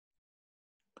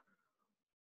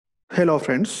Hello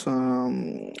friends.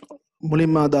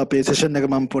 මුලින්ම අද අපේ session එක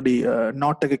මම පොඩි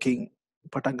note එකකින්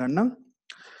පටන් ගන්නම්.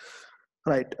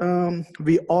 Right.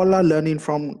 We all are learning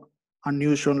from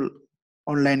unusual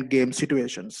online game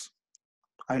situations.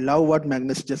 I love what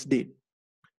Magnus just did.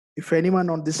 If anyone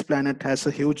on this planet has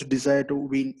a huge desire to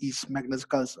win is Magnus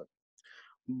Carlsen.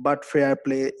 But fair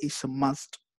play is a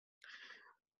must.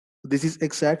 This is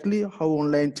exactly how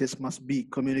online chess must be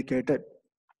communicated.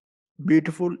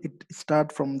 Beautiful, it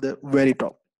starts from the very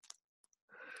top.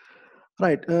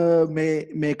 Right.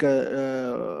 මේක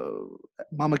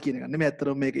මම කියන නෙමෙයි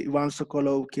ඇත්තටම මේක ඉවාන්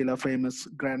සොකොලොව් කියලා famous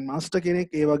grand master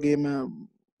කෙනෙක් ඒ වගේම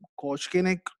coach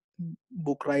කෙනෙක්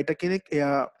බුක් රයිටර් කෙනෙක්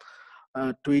එයා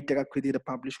ට්වීට් එකක් විදිහට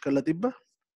පබ්ලිෂ් කරලා තිබ්බා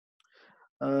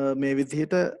මේ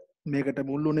විදිහට මේකට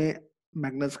මුල් වුණේ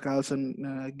මැග්නස් කාල්සන්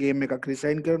ගේම් එකක්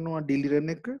රිසයින් කරනවා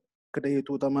ඩිලිරන් එකකට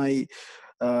හේතුව තමයි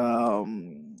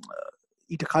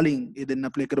ඊට කලින් ඒ දෙන්න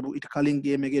ප්ලේ කරපු ඊට කලින්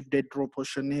ගේම් එකේ ඩෙඩ් රෝ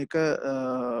පොසිෂන් එක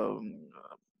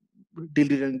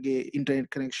ඩිලිරන්ගේ ඉන්ටර්නෙට්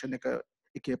කනෙක්ෂන්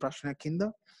එකේ ප්‍රශ්නයක්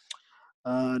හින්දා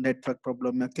නෙට්වර්ක්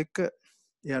ප්‍රොබ්ලම් එකක් එක්ක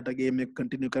එයාට ගේම් එක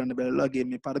කන්ටිනියු කරන්න බැරිලා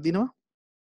ගේම් එක පරදිනවා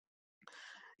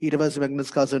ඊට පස්සේ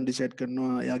මැග්නස් කාල්සන් ඩිසයිඩ්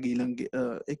කරනවා එයාගේ ඊළඟ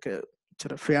එක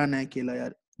චර ෆෙයා නෑ කියලා එයා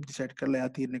ඩිසයිඩ් කරලා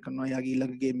එයා තීරණය කරනවා එයාගේ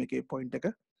ඊළඟ ගේම් එකේ පොයින්ට් එක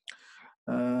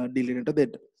ඩිලිරන්ට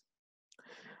දෙන්න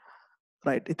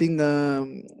රයිට් ඉතින්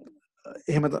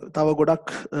එහෙම තව ගොඩක්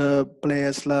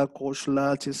ප්ලේයර්ස්ලා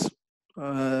කෝච්ලා චෙස්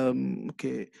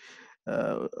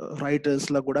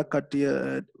රයිටර්ස්ලා ගොඩක් කට්ටිය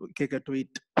එක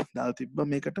ට්වීට් දාලා තිබ්බා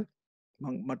මේකට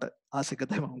මට ආසක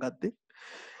තමයි මම ගත්තේ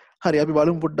හරි අපි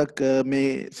බලමු පොඩ්ඩක් මේ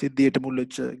සිද්ධියට මුල්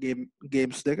වෙච්ච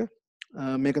ගේම්ස් දෙක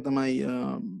මේක තමයි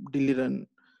ඩිලිරන්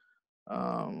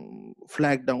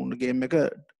ෆ්ලැග් ඩවුන් ගේම් එක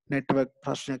නෙට්වර්ක්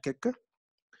ප්‍රශ්නයක් එක්ක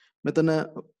මෙතන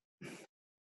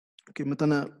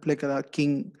ප්ලේ කරා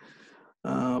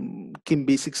කින්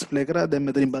B6 ප්ලේ කරා දැන්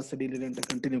මෙතනින් පස්සේ ඩිලිරන්ට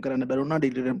කන්ටිනියු කරන්න බැරි වුණා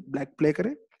ඩිලිරන් බ්ලැක් ප්ලේ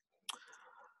කරේ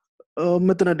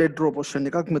මෙතන ඩෙඩ් රෝ පොසිෂන්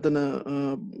එකක් මෙතන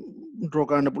ඩ්‍රෝ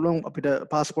කරන්න පුළුවන් අපිට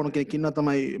පාස් පෝන් කෙනෙක් ඉන්නවා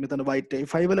තමයි මෙතන වයිට්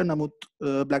A5 වල නමුත්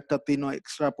බ්ලැක්ටත් තියෙනවා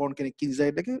එක්ස්ට්‍රා පෝන් කෙනෙක් කින්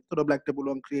සයිඩ් එකේ ඒතකොට බ්ලැක්ට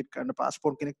පුළුවන් ක්‍රියේට් කරන්න පාස්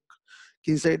පෝන් කෙනෙක්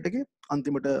කින් සයිඩ් එකේ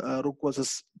අන්තිමට රුක්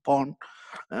vs පෝන්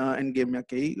එන්ඩ් ගේම්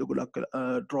එකක් එයි ගොඩක්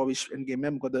ඩ්‍රෝවිෂ් එන්ඩ් ගේම්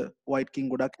එක මොකද වයිට්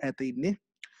කින් ගොඩක් ඈත ඉන්නේ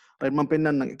රයිට් මම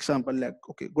පෙන්නන්න එක්සැම්පල් එකක්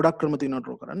ඕකේ ගොඩක් ක්‍රම තියෙනවා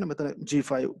ඩ්‍රෝ කරන්න මෙතන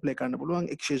G5 ප්ලේ කරන්න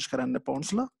පුළුවන් එක්ස්චේන්ජ් කරන්න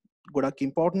පෝන්ස්ලා ගොඩක්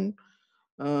ඉම්පෝර්ටන්ට්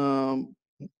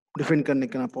डिफेंड करने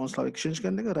के ना पॉन्स ला एक्सचेंज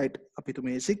करने का राइट अभी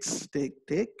तुम्हें A6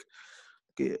 take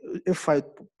okay F5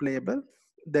 playable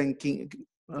then king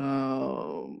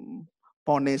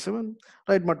pawn A7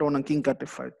 right මට ඕන king cut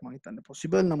F5 මම හිතන්නේ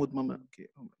possible නමුත් මම okay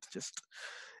just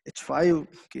H5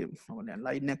 okay මම දැන්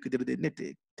line එකක් විදිහට දෙන්නේ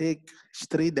take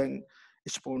H3 then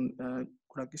H pawn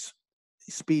ගොඩක්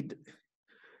speed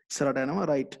ඉස්සරහට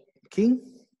යනවා right king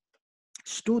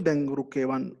H2 then rook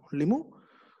A1 ලිමු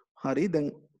හරි then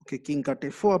okay king cut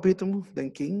F4 අපි හිතමු then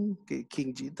king okay king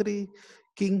G3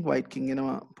 king white king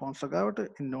එනවා pawns ලගාවට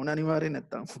එන්න ඕන අනිවාර්යෙන්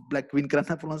නැත්තම් black win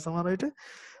කරන්න පුළුවන් සමහර විට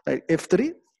right F3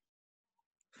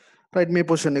 right මේ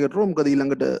position එකට රෝ මොකද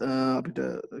ඊළඟට අපිට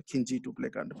king G2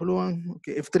 play කරන්න පුළුවන්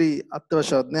okay F3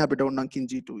 අත්‍යවශ්‍යවත් නෑ අපිට ඕන නම් king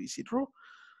G2 easy draw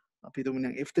අපි හිතමු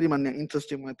නම් F3 මම නම්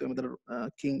interesting මම හිතුවා මෙතන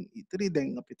king E3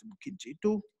 then අපි හිතමු king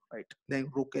G2 right then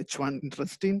rook H1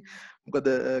 interesting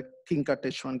මොකද king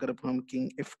cut H1 කරපුවම king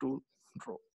F2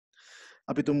 draw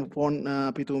අපි තුමු pawn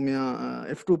අපි තුමු මෙයා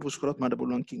F2 push කරොත් මට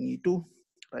පුළුවන් king E2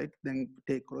 right then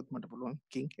take කරොත් මට පුළුවන්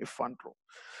king F1 draw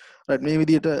right මේ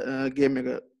විදිහට game එක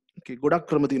okay ගොඩක්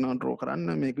ක්‍රම තියෙනවා draw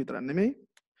කරන්න මේක විතරක් නෙමෙයි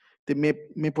ඉතින්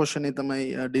මේ position එක තමයි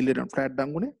ඩිලිරන් flat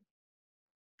දඟුනේ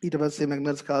ඊට පස්සේ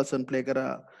මැග්නස් කාල්සන් play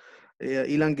කරා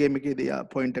ඊළඟ game එකේදී යා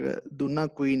point එක දුන්නා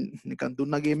queen නිකන්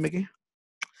දුන්නා game එකේ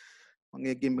මම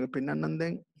ඒ game එක පෙන්නන්නම්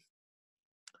දැන්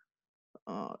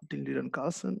ඩිලිරන්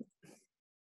කාල්සන්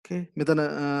okay මෙතන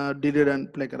ඩිලිරන්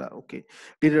play කරා okay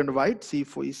ඩිලිරන් white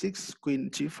c4 e6 queen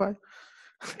g5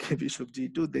 okay bishop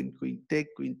g2 then queen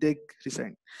take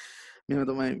resign මෙන්න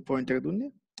තමයි point එක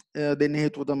දුන්නේ දෙන්න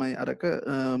හේතුව තමයි අරක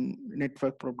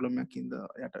network problem එකකින් ද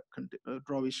යට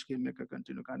drawish game එක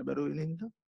continue කරන්න බැරුව වෙන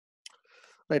හින්දා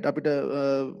right අපිට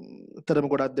තරම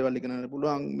ගොඩක් දේවල් ඉගෙන ගන්න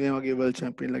පුළුවන් මේ වගේ world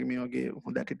champion ලගේ මේ වගේ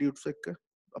හොඳ attitudes එක්ක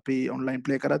අපි online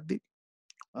play කරද්දී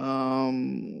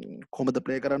කොහොමද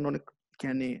play කරන්න ඕනේ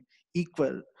කියන්නේ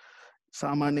equal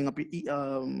සාමාන්‍යයෙන් අපි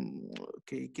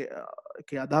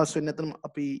ඒකේ අදහස් වෙන්නේ නැත්නම්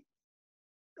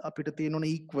අපිට තියෙන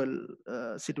ඕනේ equal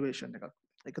situation එකක්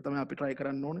ඒක තමයි අපි try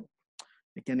කරන්න ඕනේ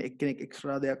ඒ කියන්නේ එක්කෙනෙක්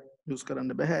extra දෙයක් use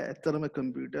කරන්න බෑ ඇත්තටම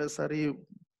computers හරි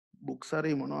books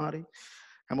හරි මොනවා හරි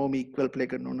හැමෝම equal play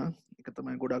කරන්න ඕන ඒක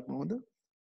තමයි ගොඩක්ම හොඳ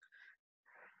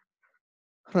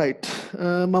රයිට්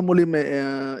මම මුලින්ම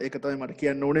ඒක තමයි මට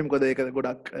කියන්න ඕනේ මොකද ඒක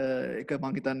ගොඩක් එක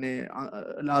මං හිතන්නේ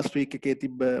ලාස්ට් වීක් එකේ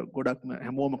තිබ්බ ගොඩක්ම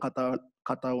හැමෝම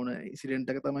කතා වුණ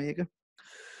ඉන්සිඩන්ට් එක තමයි ඒක.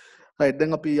 රයිට්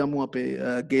දැන් අපි යමු අපේ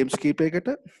ගේම්ස් කීපයකට.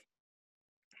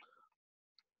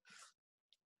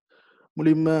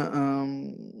 මුලින්ම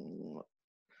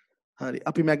හරි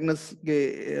අපි මැග්නස්ගේ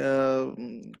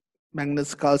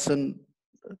මැග්නස් කාල්සන්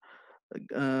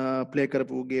ප්ලේ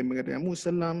කරපු ගේම් එකට යමු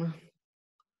ඉස්සෙල්ලාම.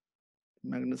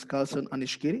 මැග්නස් කාල්සන්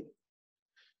අනිෂ්කිරි.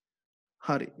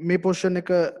 හරි මේ පොෂන් එක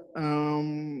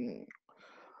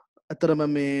ඇතරම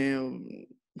මේ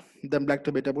දැන්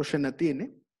බ්ලැක්ට බෙට පොෂන් නැතිනේ.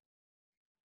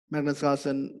 මැග්නස්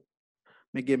කාල්සන්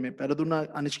මේ ගේම් එක පෙරදුනා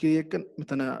අනිෂ්කිරි එක්ක.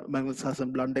 මෙතන මැග්නස්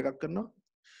කාල්සන් බ්ලන්ඩ් එකක් කරනවා.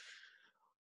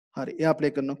 හරි එයා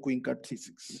ප්ලේ කරනවා queen cut c6.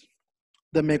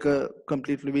 දැන් මේක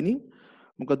completely winning.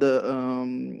 මොකද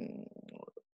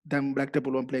දැන් බ්ලැක්ට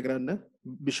පුළුවන් ප්ලේ කරන්න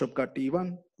bishop cut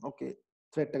e1. okay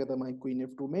threat එක තමයි queen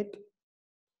f2 mate.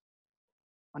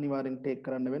 අනිවාර්යෙන් take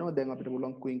කරන්න වෙනවා. දැන් අපිට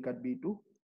පුළුවන් queen cut b2.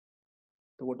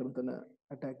 එතකොට මෙතන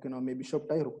attack කරනවා මේ bishop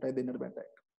ටයි rook ටයි දෙන්නට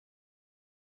attack.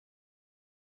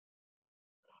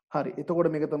 හරි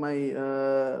එතකොට මේක තමයි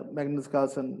මැග්නස්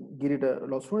කාල්සන් ගිරිට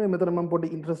ලොස් වුණේ. මෙතන මම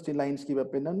පොඩි ඉන්ටරෙස්ටිං ලයින්ස්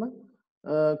කීපයක් පෙන්නන්නම්.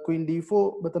 queen d4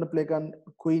 මෙතන ප්ලේ කරන්න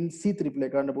queen c3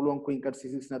 ප්ලේ කරන්න පුළුවන් queen cut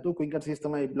c6 නැතුව. queen cut c6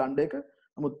 තමයි බ්ලන්ඩ් එක.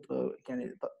 නමුත්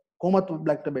කියන්නේ කොහොමත්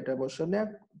බ්ලැක්ට බෙටර් පොසිෂන්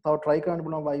එකක්. තව try කරන්න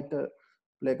පුළුවන් white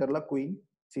ප්ලේ කරලා queen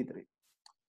c3.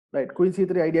 right queen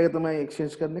c3 idea එක තමයි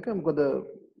exchange කරන එක. මොකද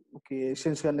okay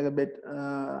exchange කරන එක bet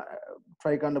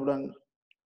try කරන්න පුළුවන්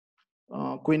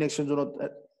queen exchange වුණොත්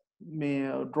මේ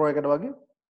draw එකට වගේ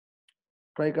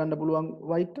try කරන්න පුළුවන්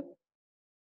white.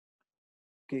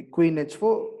 okay queen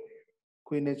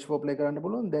h4 play කරන්න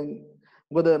පුළුවන්. දැන්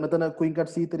මොකද මෙතන queen cut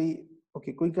c3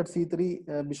 okay queen cut c3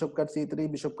 bishop cut c3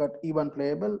 bishop cut e1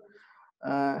 playable.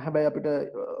 හැබැයි අපිට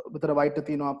මෙතන white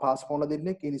තියෙනවා pass pawn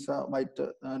දෙන්නෙක්. ඒ නිසා white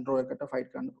draw එකට fight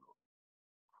කරන්න පුළුවන්.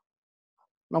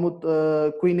 නමුත්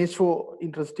queen h4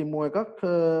 interesting move එකක්.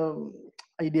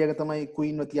 idea එක තමයි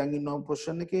queen ව තියන් ඉන්නවා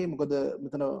position එකේ. මොකද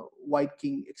මෙතන white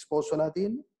king expose වෙලා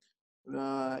තියෙන්නේ.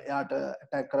 එයාට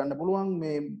attack කරන්න පුළුවන්.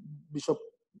 මේ bishop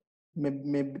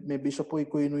මේ bishop උයි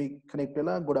queen උයි connect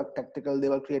වෙලා ගොඩක් tactical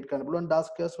දේවල් create කරන්න පුළුවන් dark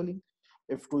squares වලින්.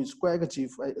 f2 square එක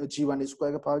g1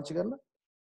 square එක පාවිච්චි කරලා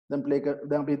දැන් play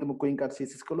දැන් අපි හිතමු queen cut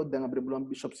c6 කළොත් දැන් අපිට පුළුවන්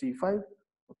bishop c5.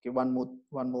 okay one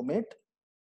more mate.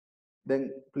 දැන්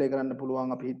play කරන්න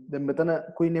පුළුවන් අපි දැන් මෙතන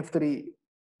queen f3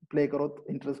 play කරොත්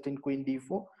interesting queen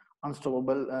d4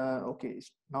 unstoppable. okay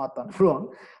නවත්තන්න පුළුවන්.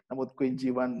 නමුත් queen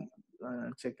g1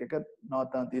 check එක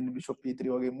නවත්තන්න තියෙන bishop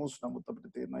p3 වගේ moves. නමුත්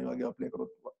අපිට තේරෙනවා මේ වගේ play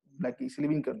කරොත් black easily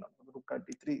win කරනවා. rook cut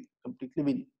d3 completely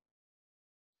winning.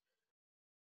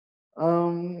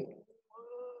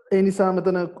 ඒ නිසා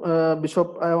මෙතන bishop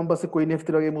ආවම පස්සේ queen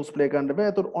f3 වගේ moves play කරන්න බෑ.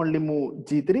 ඒතකොට only move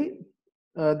g3.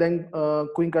 then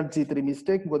queen cut g3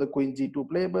 mistake. මොකද queen g2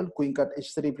 playable. queen cut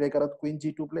h3 play කරත් queen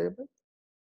g2 playable.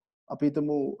 අපි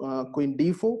හිතමු queen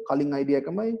d4 කලින් idea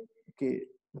එකමයි. okay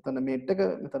මෙතන mate එක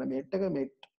මෙතන mate එක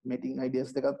mating ideas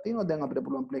දෙකක් තියෙනවා. දැන් අපිට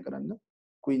පුළුවන් play කරන්න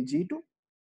queen g2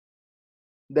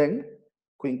 then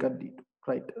queen cut d2.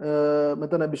 right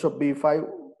මෙතන bishop b5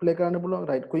 play කරන්න පුළුවන්.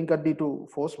 right queen cut d2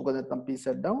 force මොකද නැත්නම් piece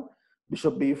set down.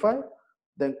 bishop b5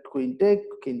 then queen take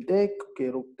king take okay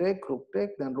rook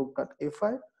take then rook cut a5.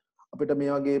 අපිට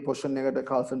මේ වගේ position එකට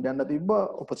කාල්සන් යන්න තිබ්බා.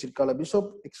 opposite color bishop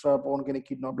extra pawn කෙනෙක්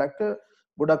ඉන්නවා blackට.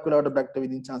 ගොඩක් වෙලාවට blackට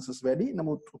within chances වැඩි.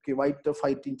 නමුත් okay white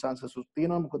fighting chances උත්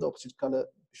තියෙනවා. මොකද opposite color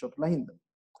bishop ලා හින්දා.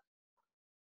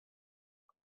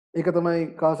 ඒක තමයි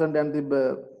කාල්සන් යන්න තිබ්බ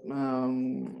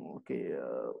okay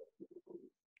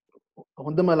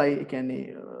හොඳම ලයින්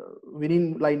කියන්නේ winning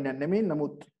line එක නෙමෙයි.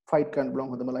 නමුත් fight කරන්න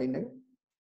බලන් හොඳම line එක.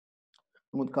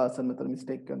 නමුත් කාල්සන් මෙතන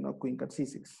mistake කරනවා queen cut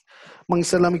c6. මම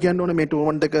ඉස්සෙල්ලාම කියන්න ඕනේ මේ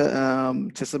tournament එක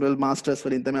chessable masters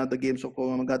වලින් තමයි අද games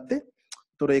ඔක්කොම ගත්තේ.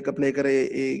 ඒතොර ඒක play කරේ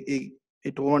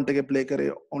ඒ tournament එකේ play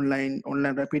කරේ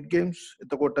online rapid games.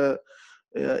 එතකොට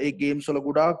ඒ games වල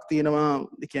ගොඩාක් තියෙනවා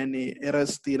කියන්නේ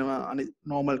errors තියෙනවා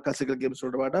normal classical games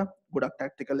වලට වඩා ගොඩක්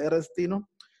tactical errors තියෙනවා.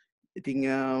 ඉතින්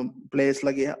players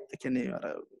ලගේ කියන්නේ අර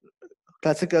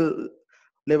classical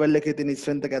level එකේ තියෙන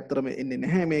strength එක ඇත්තටම එන්නේ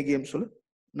නැහැ මේ games වල.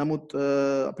 නමුත්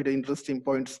අපිට interesting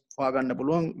points හොයාගන්න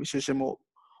පුළුවන් විශේෂයෙන්ම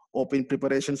open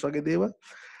preparations වගේ දේවල්.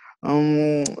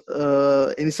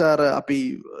 එනිසා අපි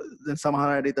දැන් සමහර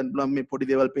අය හිතන් බලන්න මේ පොඩි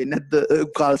දේවල් පේන්නේ නැද්ද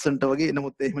කාල්සන්ට වගේ.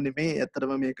 නමුත් එහෙම නෙමෙයි.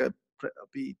 ඇත්තටම මේක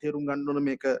අපි තේරුම් ගන්න ඕන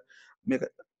මේක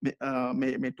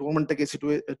මේ tournament එකේ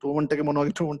tournament එකේ මොන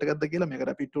වගේ tournament එකක්ද කියලා. මේක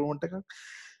rapid tournament එකක්.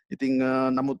 ඉතින්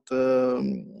නමුත්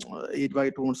ඒ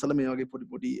වගේ tournaments වල මේ වගේ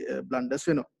පොඩි blunders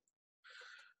වෙනවා.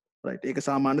 right ඒක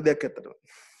සාමාන්‍ය දෙයක් ඇත්තටම.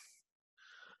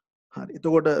 හරි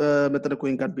එතකොට මෙතන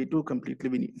queen cut b2 completely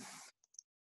winning.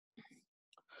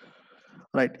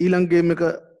 right ඊළඟ game එක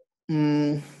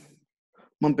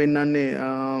මම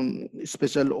පෙන්නන්නේ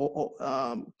ස්පෙෂල්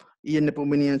ඊයන්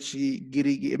පොමිනියන්සි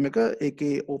ගිරි game එක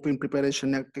ඒකේ open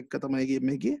preparation එකක් එක්ක තමයි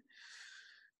game එකේ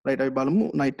right අපි බලමු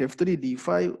knight f3 d5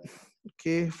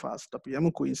 okay fast අපි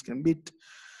යමු queens gambit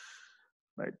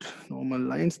right normal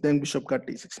lines then bishop cut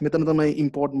e6 මෙතන තමයි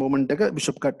import moment එක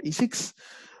bishop cut e6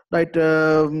 right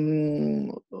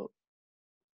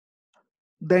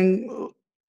then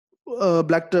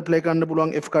black play කරන්න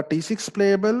පුළුවන් f cut e6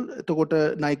 playable එතකොට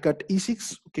knight cut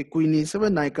e6 okay queen e7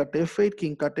 knight cut f8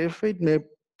 king cut f8 මේ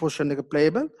position එක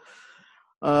playable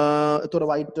එතකොට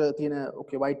white තියෙන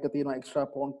okay white තියෙන extra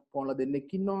pawnලා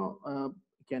දෙන්නෙක් ඉන්නවා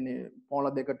කියන්නේ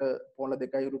pawnලා දෙකට pawnලා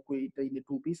දෙකයි රුකුයි ඉන්නේ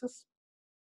two pieces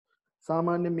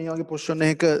සාමාන්‍යයෙන් මේ වගේ position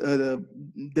එකක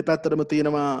දෙපැත්තටම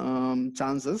තියෙනවා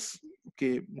chances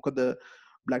okay මොකද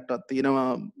black ට තියෙනවා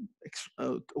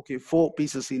okay four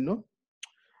pieces ඉන්නවා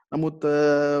නමුත්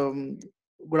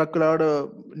ගොඩක්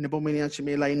වෙලාවට නෙපොමිනියන්සි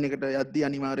මේ ලයින් එකට යද්දී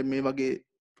අනිවාර්යෙන් මේ වගේ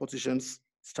පොසිෂන්ස්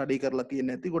ස්ටඩි කරලා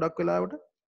තියෙන්නේ නැති ගොඩක් වෙලාවට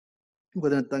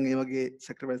මොකද නැත්තම් ඒ වගේ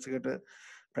සැක්‍රිෆයිස් එකට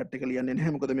ප්‍රැක්ටිකලි යන්නේ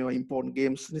නැහැ මොකද මේවා ඉම්පෝර්ටන්ට්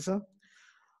ගේම්ස් නිසා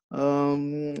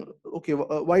okay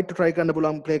white try කරන්න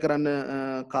පුළුවන් play කරන්න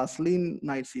castling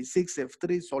knight c6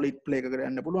 f3 solid play එකකට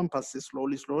යන්න පුළුවන් පස්සේ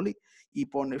slowly e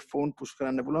pawn f4 push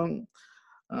කරන්න පුළුවන්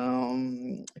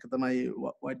එක තමයි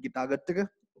white ගේ target එක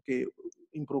okay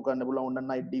improve කරන්න පුළුවන් උන්න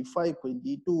knight d5 queen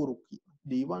d2 rook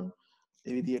d1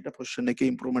 ඒ විදිහට position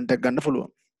එකේ improvement එකක් ගන්න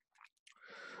පුළුවන්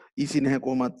easy නැහැ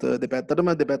කොහොමත්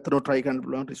දෙපැත්තටම try කරන්න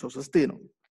පුළුවන් resources තියෙනවා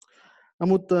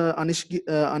නමුත්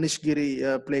අනිෂ් ගිරි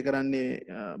play කරන්නේ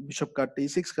bishop cut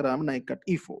e6 කරාම knight cut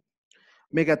e4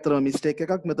 මේක ඇත්තටම mistake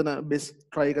එකක් මෙතන best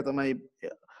try එක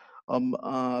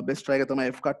තමයි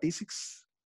f cut e6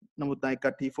 නමුත් knight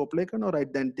cut e4 play කරනවා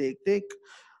right then take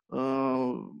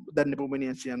දැන්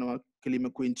නෙපොමිනියන්සි යනවා කෙලිම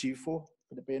queen g4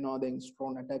 අපිට පේනවා දැන්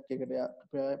strong attack එකට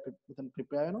මෙතන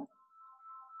prepare වෙනවා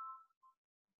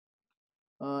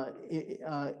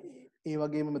ඒ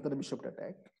වගේම මෙතන bishop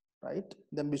attack right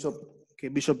then bishop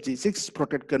g6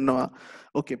 protect කරනවා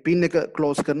okay pin එක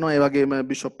close කරනවා ඒ වගේම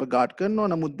bishop guard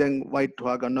කරනවා නමුත් දැන් white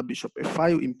හොයා ගන්නවා bishop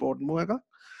f5 import move එක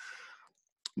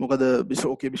මොකද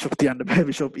bishop තියන්න බෑ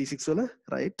bishop e6 වල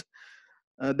right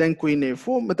then queen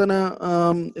a4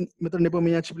 මෙතන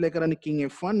නෙපොමිනියන්සි play කරන්නේ king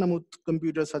f1 නමුත්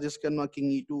computer suggest කරනවා king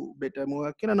e2 better move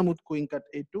එකක් කියලා නමුත් queen cut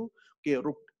a2 okay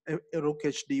rook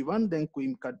hd1 then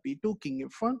queen cut b2 king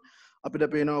f1 අපිට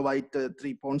පේනවා white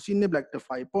 3 pawns ඉන්නේ black ට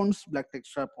 5 pawns black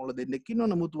extra pawn දෙන්නෙක් ඉන්නවා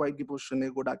නමුත් white ගේ position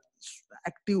එක ගොඩක්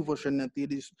active position එකක්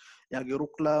තියෙදි යාගේ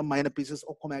rookලා minor pieces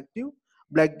ඔක්කොම active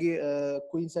black ගේ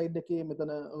queen side එකේ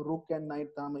මෙතන rook and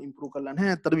knight තාම improve කරලා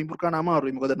නැහැ. ඇත්තටම improve කරන්න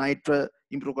අමාරුයි. මොකද knight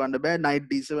improve කරන්න බෑ. knight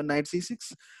d7 knight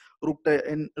c6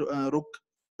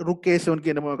 rook a7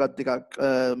 කියන මොකක්ද ටිකක්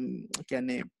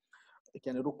කියන්නේ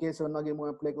rook a7 වගේ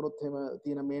මොකක් play කරොත් එහෙම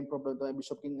තියෙන main problem තමයි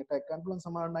bishop king attack කරන්න පුළුවන්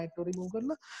සමහර knight remove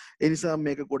කරලා. ඒ නිසා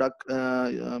මේක ගොඩක්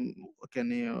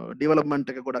කියන්නේ development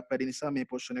එක ගොඩක් වැඩි නිසා මේ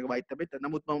position එක white better.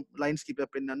 නමුත් මම lines keep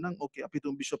එකක් පෙන්නන්නම්. okay අපි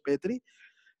තුමු bishop a3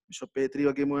 bishop a3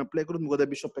 වගේ මම play කරොත් මොකද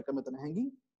bishop එක මෙතන hanging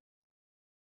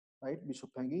right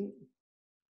bishop hanging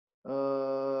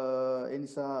ඒ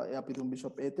නිසා අපි තුමු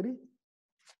bishop a3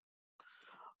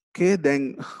 okay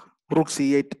then rook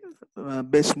c8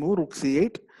 best move rook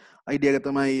c8 idea එක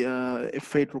තමයි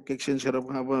f8 rook exchange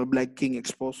කරපුවාම black king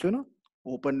expose වෙනවා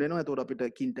open වෙනවා එතකොට අපිට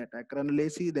king attack කරන්න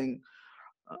ලේසි then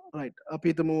right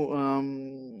අපි තුමු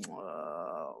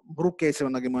rook a7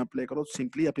 වගේ මම play කරොත්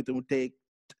simply අපි තුමු take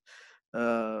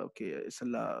okay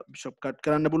ඉස්සලා bishop cut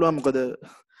කරන්න පුළුවන් මොකද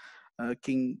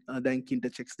king දැන් king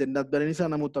ට checks දෙන්නත් බැරි නිසා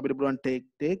නමුත් අපිට පුළුවන්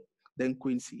take then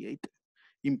queen c8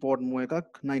 import move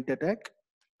එකක් knight attack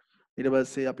ඊට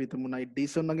පස්සේ අපි තුමු knight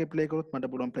d7 වගේ play කරොත්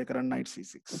මට පුළුවන් play කරන්න knight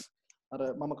c6 අර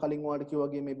මම කලින් ඔයාලට කිව්වා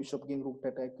වගේ මේ bishop king rook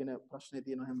attack කියන ප්‍රශ්නේ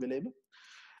තියෙනවා හැම වෙලේම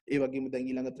ඒ වගේම දැන්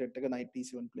ඊළඟ threat එක knight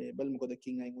d7 playable මොකද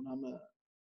king අයින් වුණාම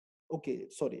okay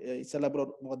sorry ඉස්සලා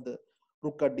මොකද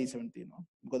rook cut d7 තියෙනවා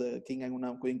මොකද king අයින්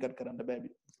වුණාම queen cut කරන්න බෑ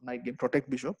knight game protect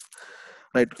bishop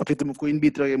right අපි තුමු queen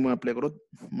b3 වගේ මම play කරොත්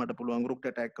මට පුළුවන් rook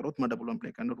attack කරොත් මට පුළුවන්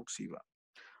play කරන්න rook c1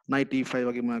 knight e5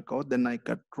 වගේ මම කවොත් then knight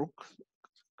cut rook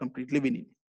completely winning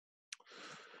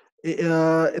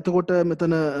එතකොට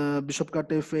මෙතන bishop cut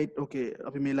f8 okay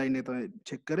අපි මේ line එක තමයි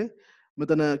check කරේ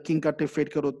මෙතන king cut f8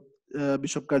 කරොත්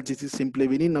bishop cut g6 simply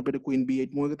winning අපිට queen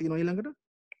b8 move එක තියෙනවා ඊළඟට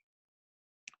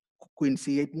queen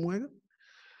c8 move එක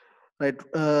right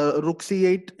rook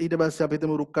c8 ඊට පස්සේ අපි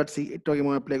හිතමු rook cut c8 වගේ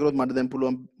මම play කරොත් මට දැන්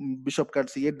පුළුවන් bishop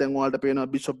cut c8 දැන් ඔයාලට පේනවා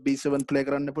bishop b7 play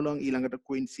කරන්න පුළුවන් ඊළඟට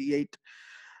queen c8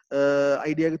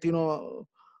 idea එක තියෙනවා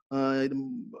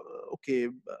okay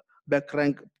back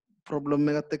rank problem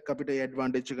එකත් එක්ක අපිට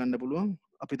advantage ගන්න පුළුවන්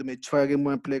අපිට h5 ගෙන්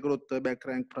මම ප්ලේ කරොත් බෑක්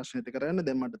රෑන්ක් ප්‍රශ්නෙට කරන්න.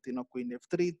 දැන් මට තියෙනවා queen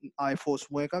f3 I force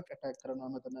move එකක් ඇටැක් කරනවා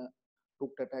මෙතන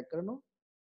rook ඇටැක් කරනවා.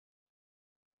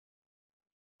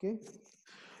 okay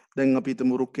දැන් අපි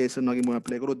හිතමු rook a7 වගේ move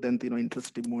ප්ලේ කරොත් දැන් තියෙනවා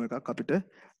ඉන්ටරෙස්ටිං move එකක් අපිට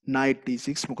knight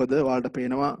d6 මොකද ඔයාලට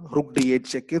පේනවා rook d8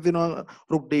 check එක තියෙනවා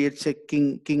rook d8 check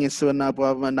king s7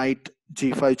 ආපුවම knight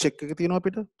g5 check එක තියෙනවා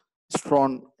අපිට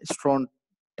strong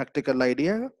tactical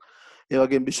idea එක. ඒ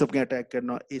වගේම bishop ගෙන් attack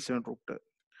කරනවා a7 rook ට.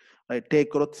 right take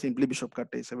කරොත් simply bishop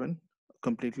cut a7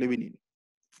 completely winning.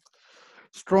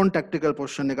 strong tactical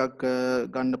position එකක්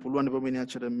ගන්න පුළුවන්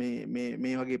ඉපමිනියචර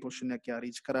මේ වගේ position එකක් යා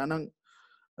reach කරා නම්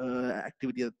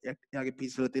activity යාගේ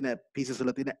pieces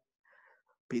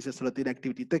වල තියෙන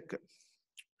activity එක්ක.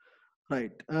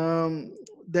 right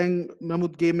දැන්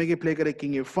නමුත් game එකේ play කරේ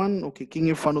king f1 okay king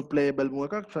f1 උත් playable move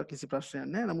එකක් කිසි ප්‍රශ්නයක්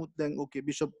නැහැ. නමුත් දැන් okay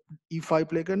bishop e5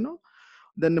 play කරනවා.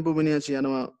 දැන් ඉපමිනියච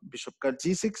යනවා bishop cut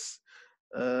g6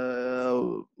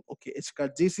 okay h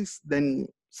cut g6 then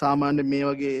සාමාන්‍ය මේ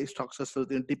වගේ structures වල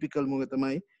තියෙන typical move එක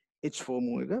තමයි h4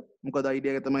 move එක. මොකද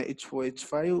idea එක තමයි h4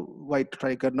 h5 white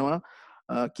try කරනවා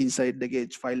king side එකේ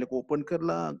h file එක open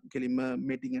කරලා කෙලින්ම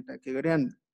mating attack එකට යන්න.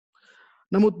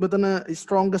 නමුත් මෙතන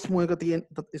strongest move එක තියෙන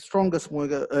strongest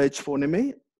move එක h4 නෙමෙයි.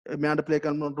 මෙයාට play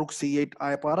කරන rook c8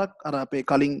 ආය පාරක් අර අපේ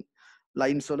කලින්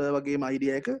lines වල වගේම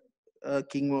idea එක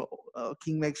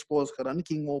king expose කරන්න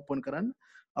king open කරන්න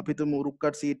අපි තුමු rook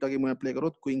cut c8 වගේ මම play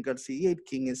කරොත් queen cut c8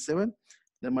 king s7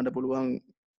 දැන් මට පුළුවන්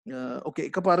okay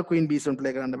එකපාර queen b7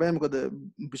 play කරන්න බෑ මොකද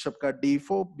bishop cut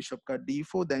d4 bishop cut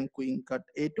d4 then queen cut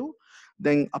a2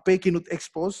 දැන් අපේ කිනුත්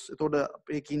expose එතකොට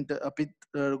අපේ කින්ට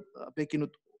අපේ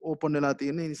කිනුත් open වෙලා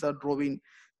තියෙන නිසා drawing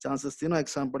chances තියෙනවා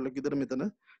example එක විතර මෙතන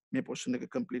මේ position එක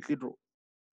completely draw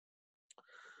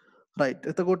right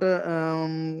එතකොට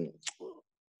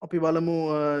අපි බලමු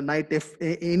knight f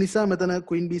ඒ නිසා මෙතන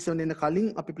queen b7 එන්න කලින්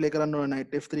අපි play කරන්න ඕන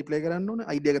knight f3 play කරන්න ඕන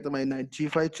idea එක තමයි knight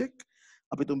g5 check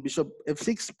අපි තුන් bishop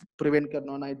f6 prevent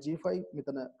කරනවා knight g5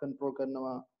 මෙතන control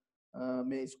කරනවා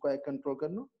මේ square control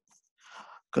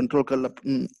කරලා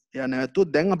යා නැතු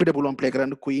දැන් අපිට පුළුවන් play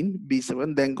කරන්න queen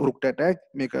b7 දැන් rook attack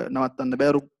මේක නවත්තන්න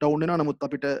බෑ rook down වෙනවා නමුත්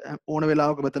අපිට ඕන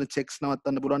වෙලාවක මෙතන checks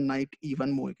නවත්තන්න පුළුවන් knight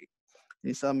e1 move එකකින්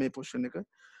නිසා මේ position එක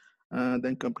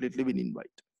then completely winning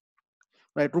white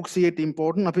right rook c8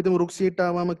 important අපි තුමු rook c8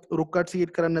 ආවම rook cut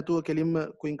c8 කරන්න නැතුව කෙලින්ම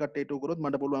queen cut a2 කරොත්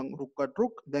මට පුළුවන් rook cut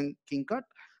rook then king cut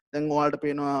දැන් ඔයාලට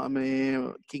පේනවා මේ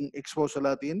king expose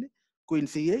වෙලා තියෙන්නේ queen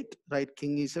c8 right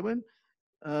king e7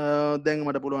 දැන්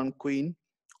මට පුළුවන්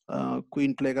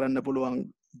queen play කරන්න පුළුවන්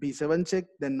b7 check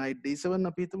then knight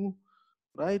d7 අපි හිතමු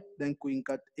right then queen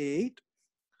cut a8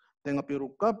 දැන් අපි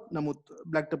rook up නමුත්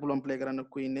black ට පුළුවන් play කරන්න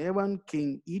queen a1 king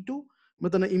e2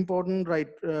 මෙතන important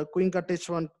right queen cut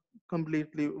h1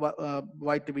 completely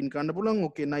white win කරන්න පුළුවන්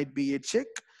okay knight b8 check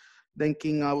then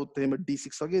king out එහෙම d6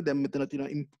 වගේ දැන් මෙතන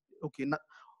තියෙනවා okay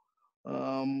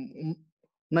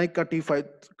knight cut e5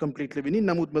 completely winning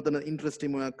නමුත් මෙතන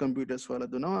interesting computers වල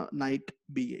දුනවා knight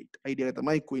b8 idea එක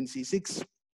තමයි queen c6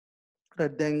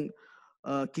 right then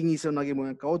king e7 වගේ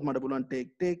මොකක් આવොත් මට පුළුවන්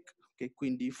take okay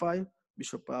queen d5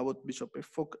 bishop આવොත් bishop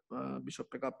f4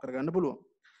 bishop එක up කරගන්න පුළුවන්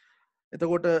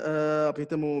එතකොට අපි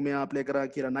හිතමු මෙයා play කරා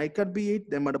කියලා knight cut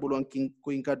b8 දැන් මට පුළුවන්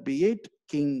queen cut b8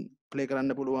 king play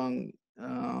කරන්න පුළුවන්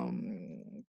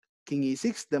king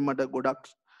e6 දැන් මට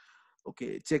ගොඩක් okay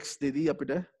checks දෙදී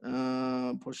අපිට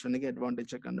position එකේ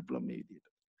advantage එක ගන්න පුළුවන් මේ විදිහට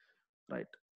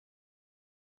right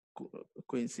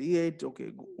queen c8 okay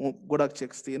ගොඩක්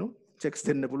checks තියෙනවා checks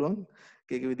දෙන්න පුළුවන්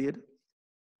ඒක විදිහට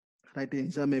right ඒ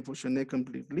නිසා මේ position එක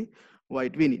completely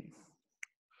white winning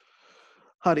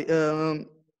හරි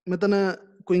මෙතන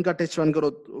queen cut h1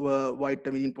 කරොත් white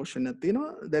winning position එකක්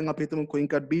තියෙනවා දැන් අපි හිතමු queen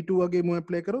cut b2 වගේ move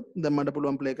play කරොත් දැන් මට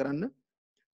පුළුවන් play කරන්න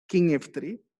king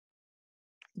f3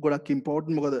 ගොඩක්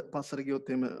important මොකද පස්සට ගියොත්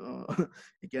එහෙම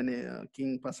ඒ කියන්නේ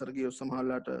king පස්සට ගියොත්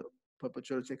සමහරලාට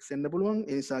perpetual checks එන්න පුළුවන්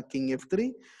ඒ නිසා king f3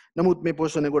 නමුත් මේ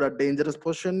position එක ගොඩක් dangerous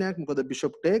position එකක් මොකද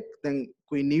bishop take then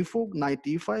queen e4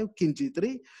 knight e5 king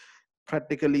g3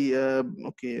 practically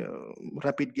okay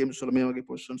rapid games වල මේ වගේ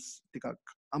positions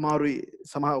ටිකක් අමාරුයි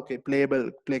somehow okay playable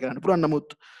play කරන්න පුළුවන්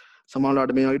නමුත්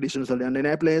සමහරවිට මේ වගේ decisions වල යන්නේ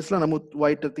නැහැ players ලා නමුත්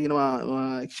white තියෙනවා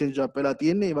exchange up වෙලා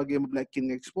තියෙන්නේ ඒ වගේම black king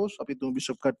expose අපි තුමු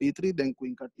bishop cut e3 then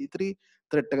queen cut e3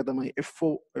 threat එක තමයි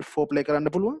f4 play කරන්න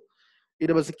පුළුවන්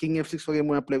ඊට පස්සේ king f6 වගේ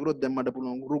මොනවා play කරොත් දැන් මට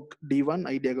පුළුවන් rook d1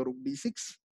 idea එක rook d6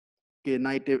 okay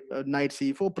knight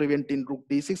c4 preventing rook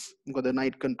d6 මොකද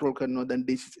knight control කරනවා then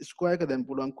d6 square එක දැන්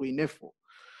පුළුවන් queen f4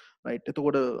 right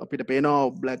එතකොට අපිට පේනවා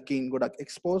black king ගොඩක්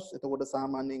expose එතකොට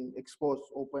සාමාන්‍යයෙන් expose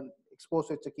open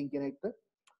expose වෙච්ච king කෙනෙක්ට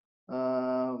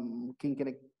king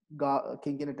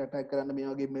කෙනෙක් attack කරන්න මේ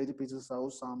වගේ major pieces આવු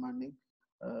සාමාන්‍යයෙන්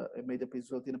මේජර්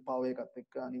පීස් වල තියෙන පවර් එකත්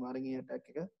එක්ක අනිවාර්යෙන් ඒ ඇටැක්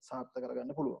එක සාර්ථක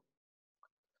කරගන්න පුළුවන්.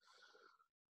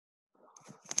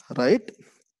 right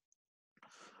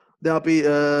දැන් අපි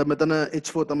මෙතන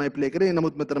h4 තමයි ප්ලේ කරේ.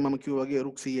 නමුත් මෙතන මම කිව්වා වගේ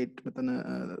rook c8 මෙතන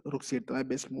rook c8 තමයි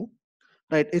best move.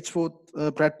 right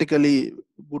h4 practically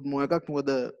good move එකක්.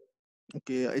 මොකද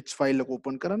okay h file එක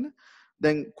open කරන්න.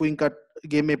 දැන් queen cut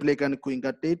game එක play කරන්න queen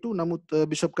cut a2. නමුත්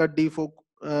bishop cut d4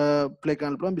 play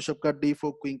කරන්න පුළුවන්. bishop cut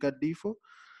d4 queen cut d4.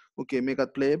 okay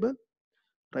මේකත් playable.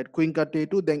 right queen cut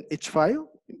a2 then h5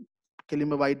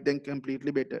 කෙලිම white then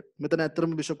completely better. මෙතන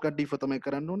ඇත්තටම bishop cut d4 තමයි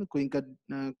කරන්න ඕනේ.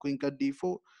 queen cut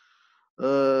d4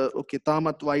 okay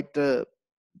තාමත් white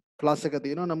plus එක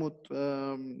තියෙනවා. නමුත්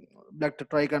black ට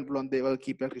try කරන්න පුළුවන් දේවල්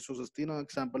කීපයක් resources තියෙනවා.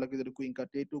 example එකක් විදිහට queen cut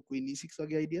a2 queen e6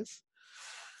 වගේ ideas.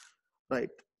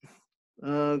 right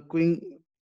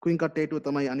queen cut a2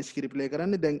 තමයි අනිස්කිරි play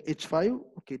කරන්නේ. දැන් h5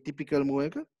 okay typical move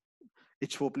එක.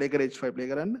 h4 play කර h5 play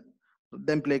කරන්න.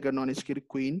 then play කරනවා අනිස්කිරි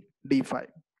queen d5.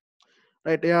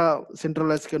 right එයා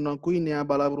centralize කරනවා queen. එයා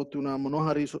බලාපොරොත්තු වෙනවා මොනවා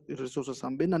හරි resources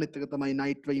හම්බෙන්න. අනිත් එක තමයි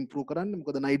knight way improve කරන්න.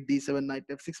 මොකද knight d7 knight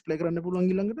f6 play කරන්න පුළුවන්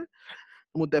ඊළඟට.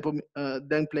 නමුත්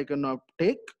then play කරනවා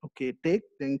take. okay take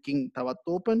then king තවත්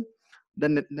open.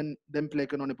 then play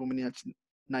කරනවා එපමණිය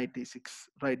knight e6.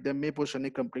 right then මේ position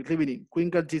එක completely winning. queen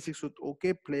cut g6 උත්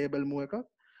okay playable move එකක්.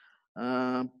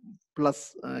 plus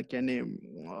කියන්නේ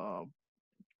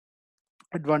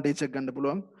advantage එක ගන්න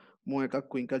පුළුවන් move එකක්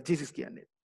queen cut g6 කියන්නේ.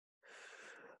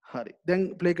 හරි දැන්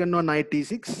play කරනවා knight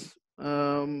e6.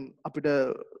 අපිට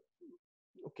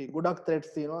okay ගොඩක් threats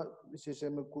තියෙනවා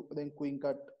විශේෂයෙන්ම දැන් queen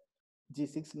cut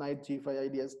g6 knight g5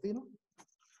 ideas තියෙනවා.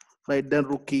 right then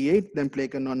rook e8 then play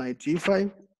කරනවා knight g5.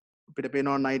 අපිට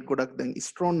පේනවා knight ගොඩක් දැන්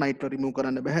strong knight remove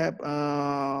කරන්න බෑ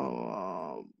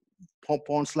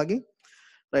pawns ලගින්.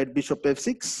 right bishop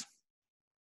f6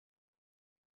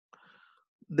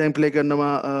 දැන් play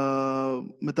කරනවා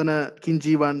මෙතන king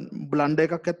g1 blunder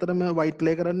එකක් ඇත්තටම white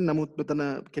play කරන්නේ. නමුත් මෙතන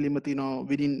කෙලින්ම තියෙනවා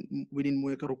winning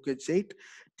move එක rook h8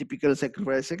 typical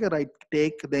sacrifice එක. right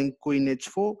take then queen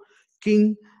h4 king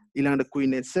ඊළඟට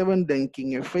queen h7 then king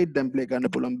f8 then play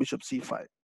කරන්න පුළුවන් bishop c5.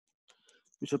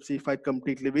 bishop c5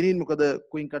 completely winning. මොකද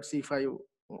queen cut c5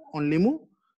 only move.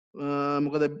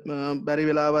 මොකද බැරි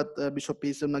වෙලාවත් bishop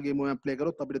e7 වගේ move play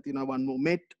කරොත් අපිට තියෙනවා one move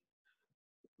mate.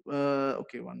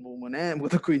 okay one move නෑ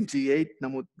මොකද queen g8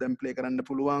 නමුත් දැන් play කරන්න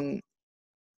පුළුවන්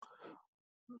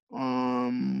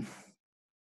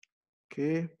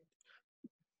okay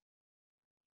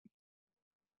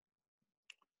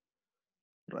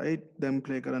right then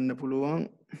play කරන්න පුළුවන්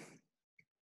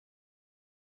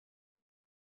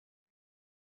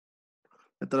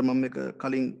එතන මම මේක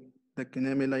කලින් දැක්කේ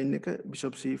නෑ මේ line එක.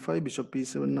 bishop c5 bishop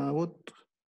e7 ආවොත්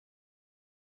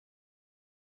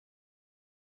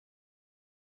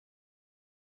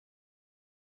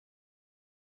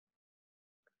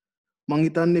මං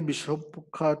හිතන්නේ bishop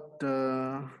cut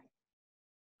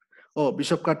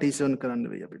bishop cut e7 කරන්න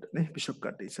වෙයි අපිට නේ. bishop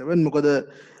cut e7 මොකද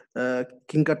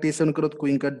king cut e7 කරොත්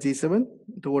queen cut g7.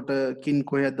 එතකොට king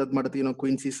කොහෙද්දත් මට තියෙනවා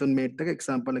queen c7 mate එක.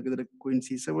 example එක විදිහට queen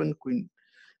c7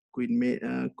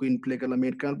 queen play කරලා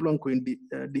mate කරන්න පුළුවන්. queen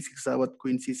d6 ආවත්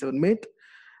queen c7 mate.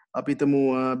 අපි හිතමු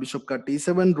bishop cut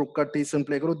e7 rook cut e7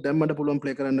 play කරොත් දැන් මට පුළුවන්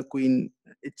play කරන්න queen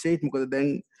h8. මොකද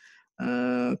දැන්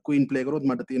queen play කරොත්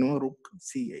මට තියෙනවා rook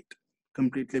c8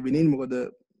 completely winning. මොකද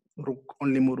rook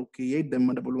only move rook e8 then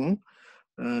මට පුළුවන්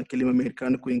කෙලිම mate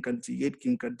කරන්න queen cut g8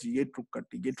 king cut g8 rook cut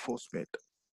e8 force mate.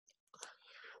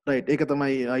 right ඒක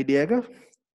තමයි idea එක.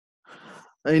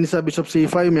 ඒ නිසා bishop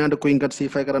c5 මෙයාට queen cut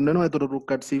c5 කරන්න වෙනවා. එතකොට rook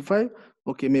cut c5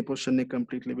 okay මේ position එක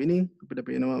completely winning. අපිට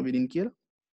පේනවා winning කියලා.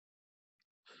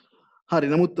 හරි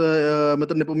නමුත්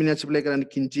මෙතන නෙපොමිනියච් ප්ලේ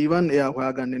කරන්නේ king g1. එයා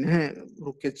හොයාගන්නේ නැහැ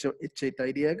rook h8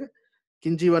 idea එක.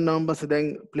 king g1 නම් පස්සේ දැන්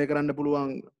ප්ලේ කරන්න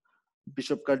පුළුවන්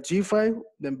bishop cut g5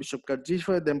 then bishop cut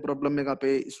g5 then problem එක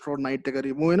අපේ strong knight එක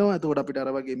remove වෙනවා. එතකොට අපිට අර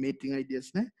වගේ mating ideas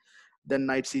නැහැ. then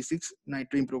knight c6 knight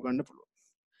to improve කරන්න පුළුවන්.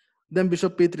 then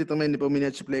bishop p3 තමයි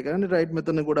නෙපොමිනියච් ප්ලේ කරන්නේ. right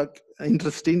මෙතන ගොඩක්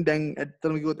interesting. දැන්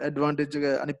ඇත්තටම කිව්වොත් advantage එක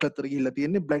අනිත් පැත්තට ගිහිල්ලා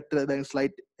තියෙන්නේ. black ට දැන්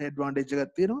slight advantage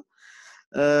එකක් තියෙනවා.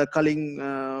 කලින්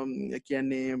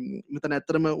කියන්නේ මෙතන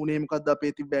ඇත්තටම උනේ මොකද්ද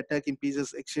අපේ තිබ්බ attacking pieces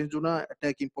exchange වුණා.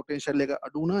 attacking potential එක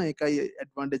අඩු වුණා. ඒකයි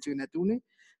advantage එක නැති උනේ.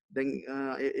 දැන්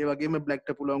ඒ වගේම black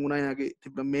ට පුළුවන් වුණා එයාගේ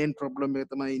තිබ්බ main problem එක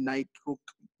තමයි knight rook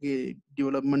ගේ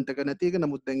development එක නැති එක.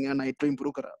 නමුත් දැන් එයා knight එක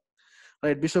improve කරා.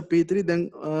 right bishop p3 දැන්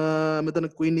මෙතන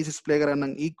queen e6 play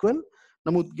කරන්න equal.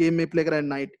 නමුත් game එක play කරන්නේ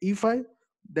knight e5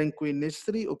 then queen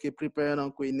h3 okay prepare now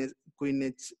queen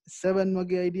h7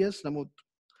 වගේ ideas. නමුත්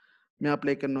මෙයා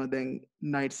play කරනවා දැන්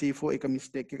knight c4 එක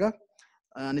mistake එකක්.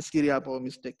 නිස්කිරියාපව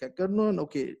mistake එකක් කරනවා.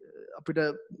 okay අපිට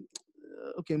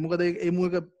okay මොකද මේ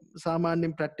move එක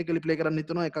සාමාන්‍යයෙන් ප්‍රැක්ටිකලි ප්ලේ කරන්න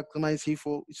හිතනවා එකක් තමයි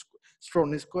c4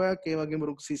 ස්ට්‍රෝන් ස්ක්වයර් ඒ වගේම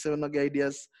රුක් c7 වගේ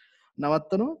අයිඩියාස්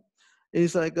නවත්තනවා ඒ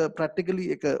නිසා එක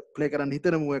ප්‍රැක්ටිකලි එක ප්ලේ කරන්න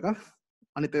හිතන මූව එකක්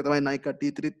අනිත් එක තමයි knight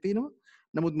d3 තියෙනවා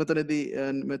නමුත්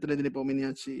මෙතනදී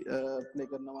පොමිනියන්චි ප්ලේ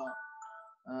කරනවා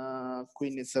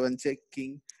queen h7 check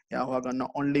king එයා හොයාගන්න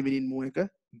only winning move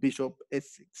එක bishop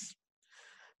h6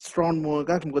 strong move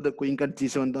එකක් මොකද queen cut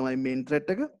g7 තමයි main threat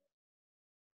එක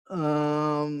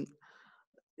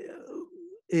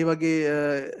ඒ වගේ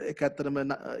එක ඇත්තටම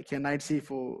knight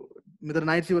c4 මෙතන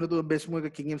knight c4 නතුව best move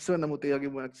එක king f7 නමුත් ඒ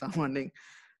වගේ මොකක් සාමාන්‍යයෙන්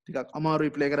ටිකක්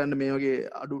අමාරුයි ප්ලේ කරන්න මේ වගේ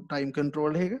අඩු time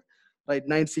control එකක right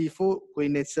knight c4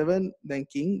 queen h7 then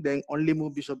king then only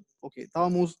move bishop okay තව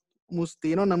moves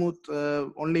තියෙනවා නමුත්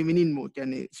only winning move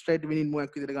කියන්නේ straight winning move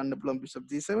එකක් විදිහට ගන්න පුළුවන් bishop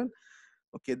g7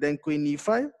 okay then queen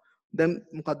e5 then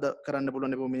මොකද්ද කරන්න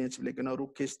පුළුවන් opponent play කරනවා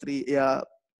rook h3 එයා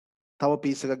තව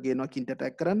piece එකක් ගේනවා king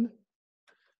attack කරන්න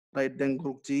right then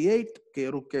rook g8 okay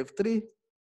rook f3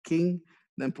 king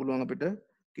then පුළුවන් අපිට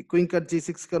queen cut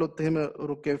g6 කරොත් එහෙම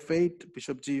rook f8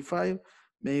 bishop g5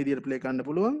 මේ විදිහට play කරන්න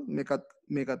පුළුවන්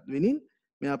මේකත් winning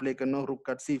මෙයා play කරනවා rook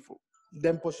cut c4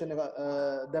 දැන්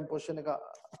position එක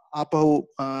ආපහු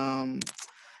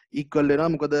equal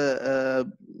වෙනවා මොකද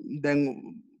දැන්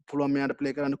පුළුවන් මෙයාට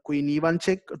play කරන්න queen e1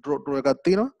 check draw එකක්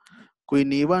තියෙනවා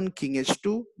queen e1 king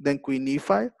h2 then queen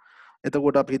e5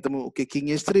 එතකොට අපි හිතමු okay king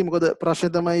h3 මොකද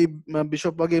ප්‍රශ්නේ තමයි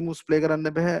bishop වගේ moves play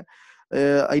කරන්න බෑ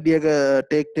idea එක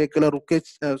take කළා rook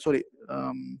h sorry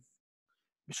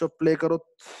bishop play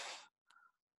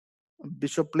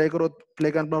කරොත්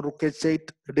play කරන්න rook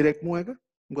h8 direct move එක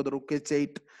මොකද rook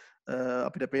h8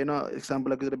 අපිට පේනවා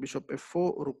example එකක් විදිහට bishop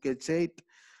f4 rook h8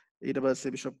 ඊට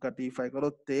පස්සේ bishop cut e5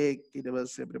 කරොත් take ඊට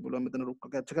පස්සේ අපිට පුළුවන් මෙතන rook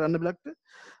එක capture කරන්න black ට.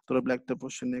 ඒතකොට black ට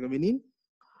position එක winning.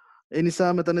 ඒ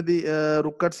නිසා මෙතනදී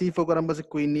rook cut c4 කරන් පස්සේ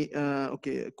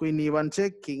queen e1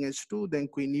 check king h2 then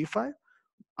queen e5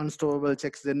 unstoppable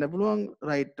checks දෙන්න පුළුවන්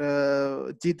right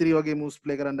g3 වගේ moves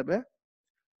play කරන්න බෑ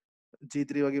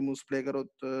g3 වගේ moves play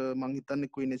කරොත් මං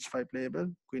හිතන්නේ queen h5 playable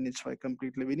queen h5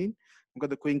 completely winning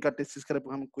මොකද queen cut h6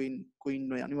 කරපුවාම queen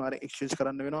ඔය අනිවාර්යෙන් exchange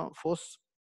කරන්න වෙනවා force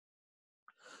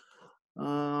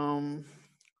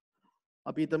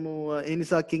අපි හිතමු ඒ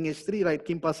නිසා king h3 right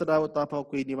king පස්සට ආවොත් ආපහු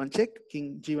queen e1 check king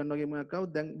g1 වගේ මොකක්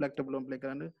ආවොත් දැන් black ට පුළුවන් play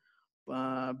කරන්න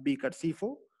b cut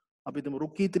c4 අපි හිතමු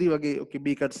rook e3 වගේ okay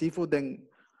b cut c4 දැන්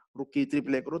rook e3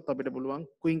 play කරොත් අපිට පුළුවන්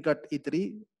queen cut e3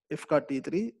 f cut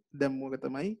e3 දැන් මොකද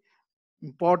තමයි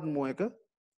important move එක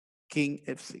king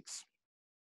f6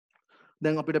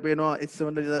 දැන් අපිට පේනවා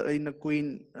h7 ඉන්න queen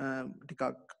ටිකක්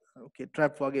okay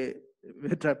trap වගේ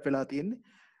trap වෙලා තියෙන්නේ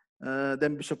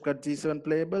then bishop cut g7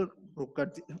 playable rook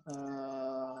cut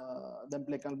then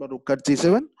play කරන rook cut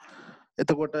g7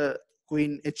 එතකොට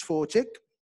queen h4 check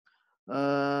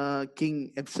king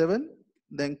f7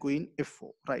 then queen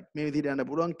f4 right මේ විදිහට යන්න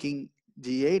පුළුවන් king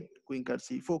g8 queen cut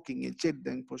c4 king h8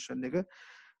 then position එක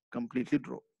completely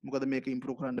draw මොකද මේක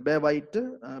improve කරන්න බෑ white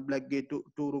black gate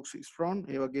two rooks strong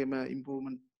ඒ වගේම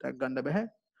improvement එකක් ගන්න බෑ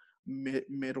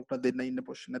මේ rook දෙන්න ඉන්න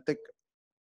position එකත් එක්ක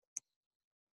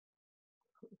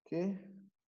okay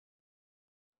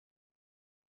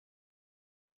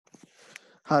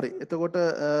හරි එතකොට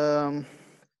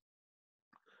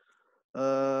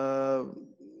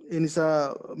ඒ නිසා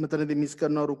මෙතනදී මිස්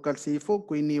කරනවා rook cut c4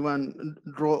 queen e1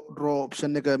 draw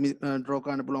option එක draw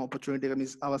කරන්න පුළුවන් opportunity එක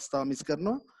මිස් අවස්ථාව මිස්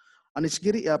කරනවා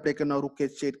අනිෂ්ගිරි එයා play කරනවා rook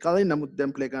h8 කලින් නමුත්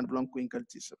දැන් play කරන්න පුළුවන් queen cut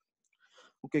g7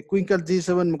 okay queen cut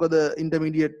g7 මොකද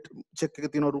intermediate check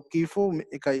එක තියෙනවා rook e4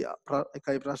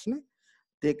 එකයි ප්‍රශ්නේ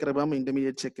take කරපුවාම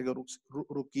intermediate check එක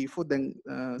rook e4 දැන්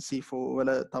c4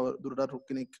 වල තව දුරටත් rook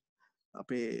කෙනෙක්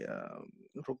අපේ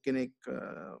rook කෙනෙක්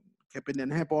කැපෙන්නේ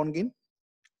නැහැ pawn ගෙන්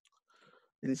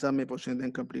ඒ නිසා මේ position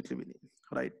දැන් completely winning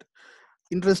right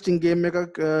interesting game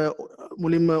එකක්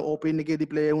මුලින්ම open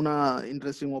එකේදී play වුණා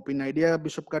interesting open idea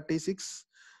bishop cut e6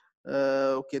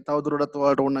 okay තව දුරටත්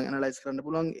ඔයාලට ඕන analyze කරන්න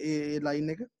පුළුවන් ඒ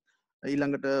line එක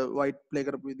ඊළඟට white play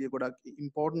කරපු විදිය ගොඩක්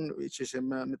important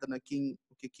විශේෂයෙන්ම මෙතන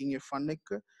king f1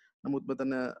 එක නමුත්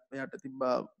මෙතන එයාට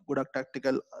තිබ්බා ගොඩක්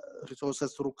tactical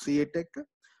resources rook c8 එක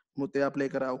නමුත් එයා play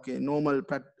කරා okay normal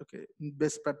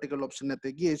best practical option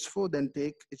නැතේ ගියේ h4 then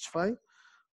take h5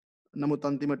 නමුත්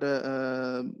අන්තිමට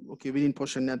okay winning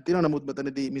position එකක් තියෙනවා නමුත්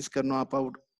මෙතනදී miss කරනවා අපව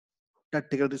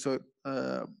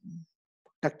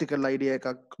tactical idea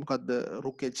එකක් මොකද්ද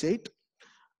rook h8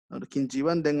 king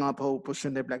g1 then ආපහු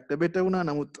position එක black better වුණා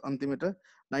නමුත් අන්තිමට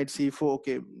knight c4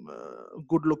 okay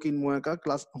good looking move එකක්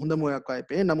class හොඳ move එකක් ආයේ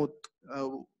පේ නමුත්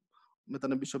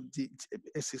මෙතන bishop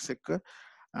h6 එක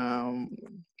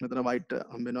මෙතන white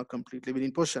හම්බ වෙනවා completely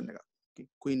winning position එක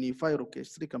queen e5 rook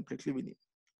h3 completely winning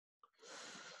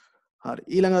හරි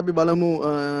ඊළඟ අපි බලමු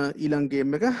ඊළඟ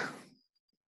ගේම් එක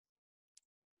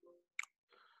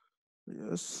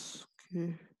yes okay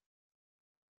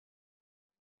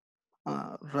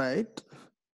right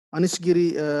අනිස්ගිරි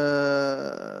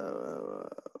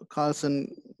කාල්සන්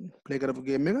ප්ලේ කරපු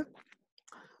ගේම් එක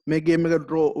මේ ගේම් එක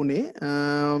ඩ්‍රෝ උනේ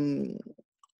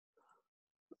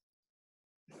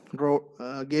ඩ්‍රෝ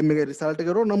ගේම් එක රිසල්ට් එක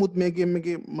ඩ්‍රෝ නමුත් මේ ගේම්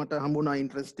එකේ මට හම්බුණා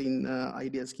ඉන්ටරෙස්ටිං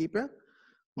අයිඩියාස් කීපයක්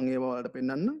මම ඒවා වලට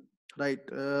පෙන්නන්න right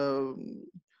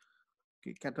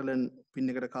Catalan pin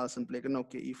එකට කාල්සන් ප්ලේ කරන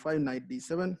okay e5 knight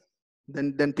d7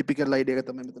 then typical idea එක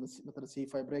තමයි මෙතන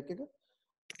c5 break එක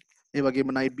ඒ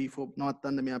වගේම knight b4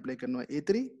 නවත්තන්න මෙයා ප්ලේ කරනවා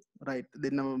a3 right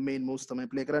දෙන්නම main moves තමයි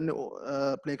ප්ලේ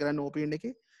කරන්නේ opening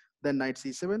එකේ then knight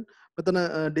c7 මෙතන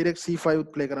direct c5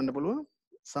 ප්ලේ කරන්න පුළුවන්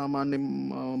සාමාන්‍යයෙන්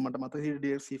මට මතක හිටියේ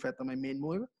direct c5 තමයි main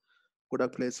move එක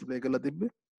ගොඩක් players ප්ලේ කරලා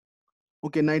තිබ්බේ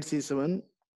okay knight c7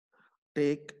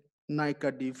 take knight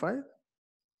cut d5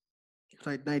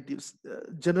 right knight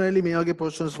generally මේ වගේ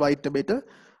positions white better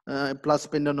plus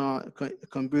පෙන්නනවා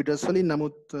computers වලින්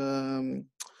නමුත්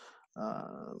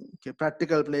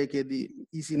ප්‍රැක්ටිකල් ප්ලේ එකේදී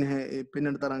ඊසි නැහැ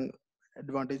පෙන්වන තරම්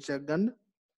ඇඩ්වාන්ටේජ් එකක් ගන්න.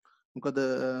 මොකද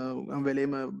හැම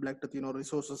වෙලේම බ්ලැක්ට තියෙන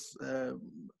රිසෝසස්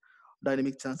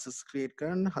dynamic chances create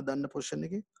කරන්න හදන්න position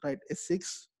එකේ right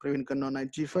s6 prevent කරනවා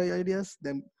knight g5 ideas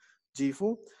then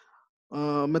g4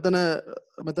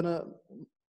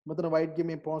 මෙතන white ගේ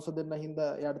මේ pawns දෙන්න හින්දා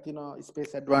යාට තියෙන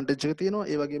space advantage එක තියෙනවා.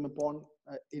 ඒ වගේම pawn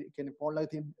කියන්නේ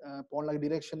pawn ලාගේ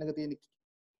direction එක තියෙන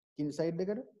king side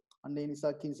එකට අන්න ඒ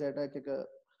නිසා king side attack එක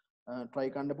try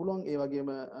කරන්න පුළුවන්. ඒ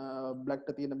වගේම black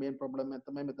ට තියෙන main problem එක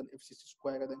තමයි මෙතන f6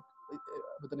 square එක දැන්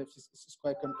මෙතන f6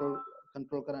 square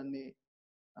control කරන්නේ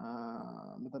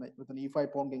මෙතන e5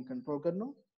 pawn ගෙන් control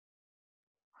කරනවා.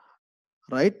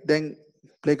 right then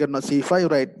play කරනවා c5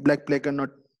 right black play කරනවා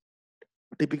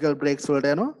typical breaks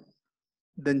වලට යනවා.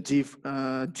 then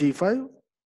g5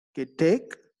 okay take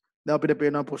දැන් අපිට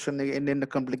පේනවා position එක එන්න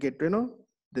complicate වෙනවා.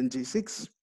 then g6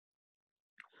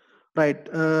 right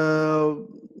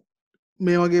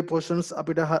මේ වගේ positions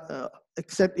අපිට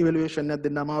exact evaluation එකක්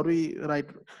දෙන්න අමාරුයි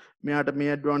right මෙයාට මේ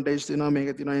advantage තියෙනවා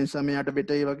මේක තියෙනවා ඒ නිසා මෙයාට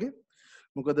better ඒ වගේ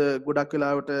මොකද ගොඩක්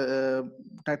වෙලාවට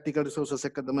tactical resources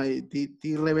එක තමයි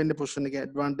තීරණය වෙන්නේ position එකේ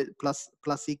advantage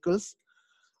plus equals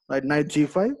right knight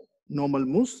g5 normal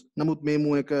moves නමුත් මේ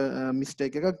move එක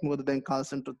mistake එකක් මොකද දැන්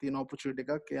කාල්සන්ට තියෙන opportunity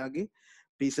එකක් එයාගේ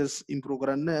pieces improve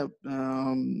කරන්න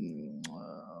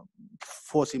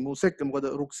force moves එක මොකද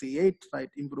rook c8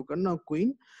 right improve කරනවා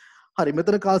queen හරි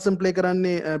මෙතන කාල්සන් ප්ලේ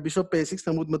කරන්නේ bishop a6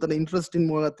 නමුත් මෙතන interesting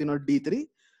move එකක් තියෙනවා d3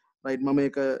 right මම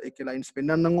එක lines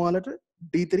පෙන්නන්නම් ඔයාලට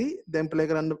d3 then play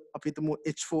කරන්න අපි හිතමු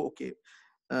h4 okay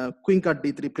queen cut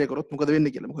d3 play කරොත් මොකද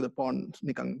වෙන්නේ කියලා මොකද pawn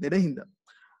නිකන් දෙන හින්දා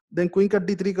then queen cut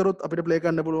d3 කරොත් අපිට play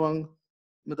කරන්න පුළුවන්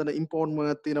මෙතන important move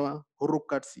එකක් තියෙනවා rook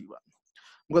cut c1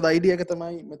 මොකද idea එක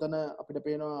තමයි මෙතන අපිට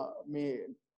පේනවා මේ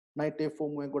knight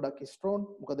a4 move එක ගොඩක් strong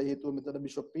මොකද හේතුව මෙතන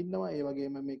bishop ඉන්නවා ඒ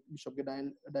වගේම මේ bishop ගේ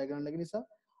diagonal එක නිසා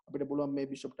අපිට පුළුවන්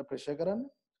මේ bishop ට pressure කරන්න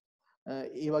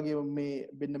ඒ වගේම මේ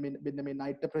මෙන්න මේ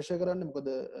knight ට pressure කරන්න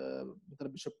මොකද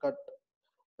මෙතන bishop cut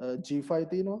g5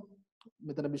 තියෙනවා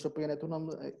මෙතන bishop එක නැතුනම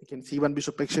ඒ කියන්නේ c1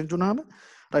 bishop exchange වුණාම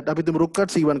right අපි තුමු rook cut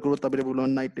c1 කරොත් අපිට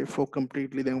පුළුවන් knight a4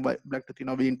 completely then black ට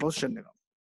තියෙනවා win position එක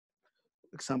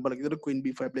example එකකට queen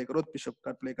b5 play කරොත් bishop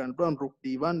cut play කරන්න පුළුවන් rook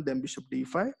d1 then bishop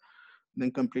d5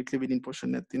 then completely winning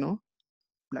position එකක් තියෙනවා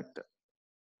black ට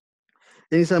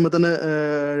ඒ නිසා මෙතන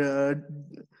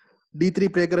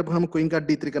d3 play කරපුවාම queen cut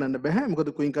d3 කරන්න බෑ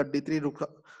මොකද queen cut d3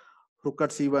 rook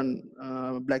cut c1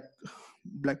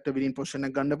 black ට winning position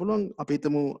එක ගන්න පුළුවන් අපි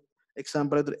හිතමු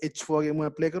example එකට h4 වගේ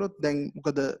මොකක් play කරොත් දැන්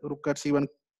මොකද rook cut c1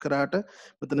 කරාට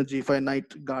මෙතන g5 knight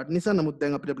guard නිසා නමුත්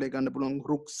දැන් අපිට play කරන්න පුළුවන්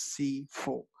rook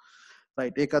c4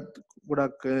 right ඒකත්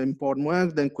ගොඩක් important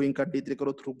මොයක් දැන් queen cut d3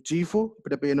 කරොත් rook g4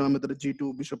 අපිට පේනවා මෙතන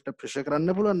g2 bishop ට pressure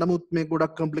කරන්න පුළුවන් නමුත් මේ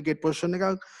ගොඩක් complicated position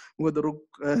එකක් මොකද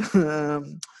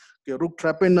rook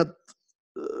trap වෙන්නත්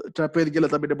trap වෙද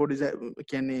කියලා අපිට පොඩි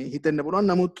කියන්නේ හිතෙන්න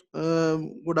පුළුවන් නමුත්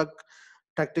ගොඩක්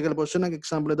tactical position එක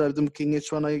example එකකට අපි king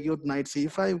h1 එක ගියොත් knight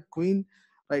c5 queen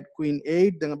right queen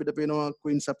 8 දැන් අපිට පේනවා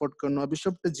queen support කරනවා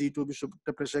bishop ට g2 bishop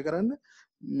ට pressure කරන්න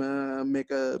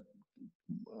මේක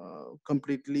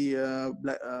completely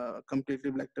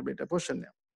black ට better position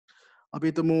එක අපි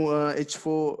හිතමු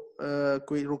h4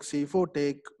 queen rook c4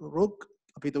 take rook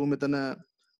අපි හිතමු මෙතන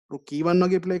rook e1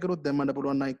 වගේ play කරොත් දැන් මට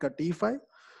පුළුවන් knight cut e5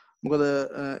 මොකද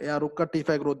එයා rook cut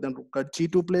e5 කරොත් දැන් rook cut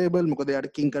g2 playable මොකද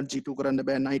එයාට king cut g2 කරන්න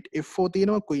බෑ knight f4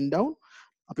 තියෙනවා queen down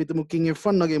අපි හිතමු king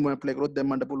f1 වගේ මොකක් play කරොත් දැන්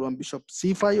මට පුළුවන් bishop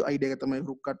c5 idea එක තමයි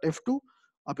rook cut f2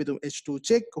 අපි හිතමු h2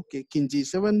 check okay king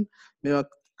g7 මේවා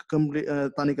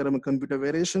තනිකරම computer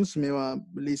variations මේවා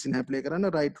ලීසින් හැ play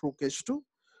කරන්න right rook h2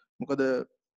 මොකද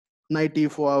knight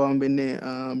e4 ආවම වෙන්නේ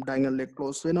diagonal එක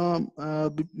close වෙනවා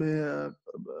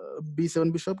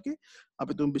b7 bishop ගේ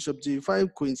අපි තුන් bishop g5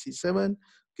 queen c7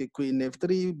 okay queen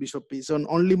f3 bishop e7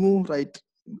 only move right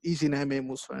easy නැහැ මේ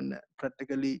moves වන්න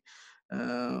practically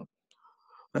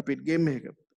rapid game එක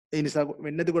ඒ නිසා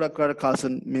වෙන්නේ නැති ගොඩක්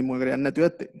කාල්සන් මේ move එකට යන්නේ නැතුව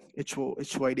ඇත්තේ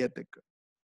h4 idea එකත් එක්ක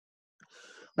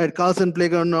right Carlson play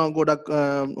කරනවා ගොඩක්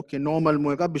okay normal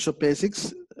move එක bishop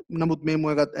a6 නමුත් මේ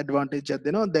move එකත් advantage එකක්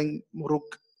දෙනවා දැන්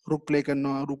rook play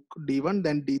කරනවා rook d1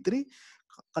 then d3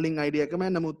 කලින් idea එකම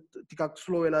නමුත් ටිකක්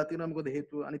slow වෙලා තියෙනවා මොකද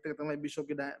හේතුව අනිත් එක තමයි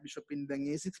bishop in දැන්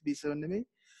a6 b7 නෙමෙයි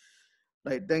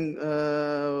right then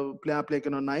player play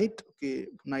කරනවා knight okay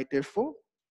knight f4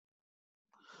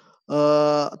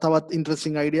 තවත්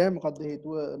interesting idea මොකද්ද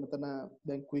හේතුව මෙතන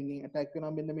දැන් queen attack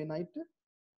වෙනවා මෙන්න මේ knight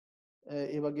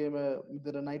ඒ වගේම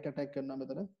මෙතන knight attack කරනවා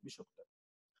මෙතන bishop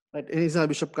right ඒ නිසා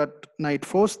bishop cut knight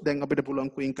force දැන් අපිට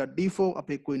පුළුවන් queen cut d4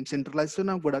 අපේ queen centralize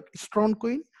වෙනවා ගොඩක් strong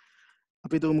queen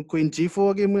අපි තුමු queen g4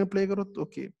 වගේ move play කරොත්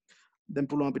okay දැන්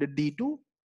පුළුවන් අපිට d2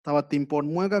 තවත් import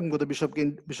move එකක් මොකද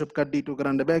bishop cut d2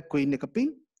 කරන්න බෑ queen එක pin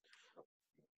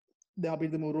දැන්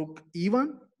අපි තුමු rook e1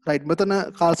 right මෙතන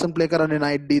Carlson play කරන්නේ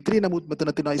knight d3 නමුත්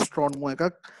මෙතන තියෙනවා strong move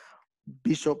එකක්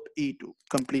bishop e2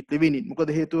 completely winning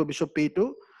මොකද හේතුව bishop e2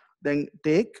 then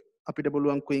take අපිට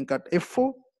පුළුවන් queen cut f4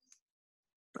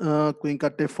 queen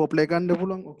cut f4 play කරන්න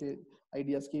පුළුවන් okay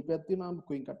ideas කීපයක් තියෙනවා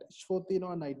queen cut h4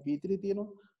 තියෙනවා knight b3 තියෙනවා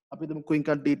අපි තුමු queen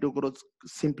cut d2 කරොත්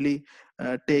simply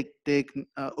take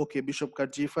okay bishop cut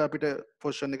g5 අපිට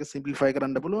position එක simplify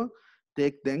කරන්න පුළුවන්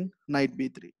take then knight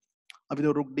b3 අපි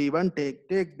තුමු rook d1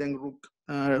 take then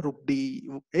rook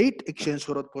d8 exchange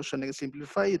කරොත් position එක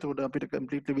simplify එතකොට අපිට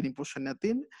completely winning position එකක්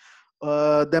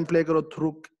තියෙනවා then play කරොත්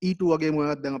rook e2 වගේ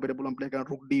මොකක්ද දැන් අපිට පුළුවන් play කරන්න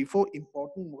rook d4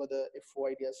 important මොකද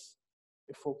f4 ideas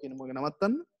f4 කියන මොකද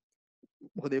නවත්තන්න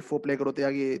මොකද f4 play කරොත්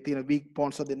එයාගේ තියෙන weak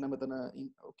pawns දෙන්න මෙතන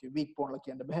okay weak pawn ලා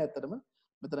කියන්න බෑ ඇත්තටම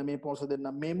මෙතන මේ pawns දෙන්න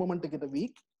මේ moment එකට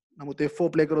weak නමුත්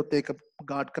f4 play කරොත් ඒක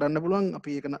guard කරන්න පුළුවන්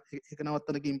අපි ඒක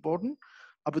නවත්තන එක important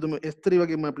අපි තුමු s3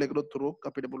 වගේ මම play කරොත් rook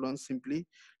අපිට පුළුවන් simply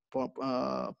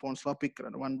pawns ලා pick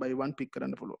කරන්න one by one pick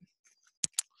කරන්න පුළුවන්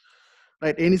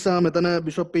right ඒ නිසා මෙතන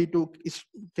bishop e2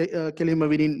 කෙලින්ම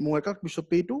winning move එකක්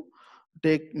bishop e2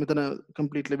 take මෙතන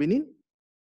completely winning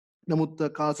නමුත්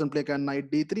Carlson play කරන knight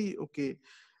d3 okay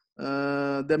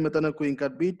දැන් මෙතන queen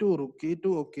cut b2 rook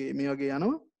e2 okay මේ වගේ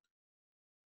යනවා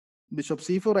bishop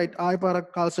c4 right ආය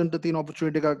පාරක් Carlson ට තියෙන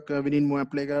opportunity එකක් winning move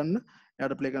play කරන්න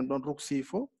එයාට play කරන්න ඕන rook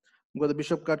c4 මොකද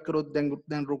bishop cut කරොත්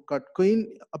දැන් rook cut queen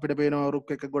අපිට පේනවා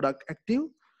rook එක ගොඩක් active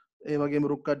ඒ වගේම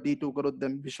rook cut d2 කරොත්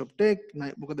දැන් bishop take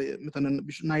මොකද මෙතන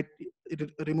knight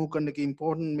remove කරන්න එක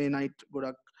important මේ knight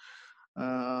ගොඩක්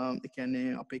ඒ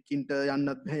කියන්නේ අපේ කින්ට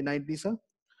යන්නත් බෑ knight නිසා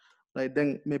right then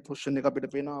මේ position එක අපිට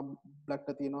පේනවා black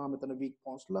ට තියෙනවා මෙතන weak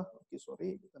pawns ලා okay sorry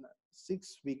මෙතන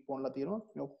 6 weak pawn ලා තියෙනවා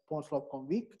මේ pawns ලා ඔක්කොම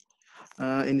weak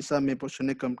ඒ නිසා මේ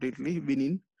position එක completely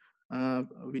winning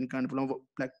win කරන්න පුළුවන්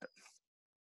black ට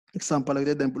example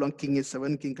එකකට දැන් පුළුවන් king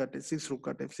a7 king cut a6 rook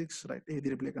cut f6 right ඒ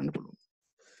විදිහට play කරන්න පුළුවන්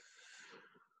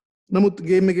නමුත්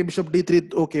ගේම් එකේ bishop d3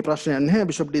 okay ප්‍රශ්නයක් නැහැ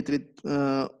bishop d3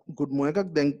 good move එකක්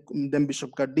දැන්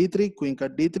bishop cut d3 queen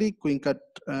cut d3 queen cut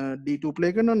d2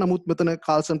 play කරනවා නමුත් මෙතන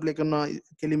Carlson play කරනවා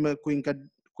කෙලින්ම queen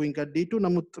cut d2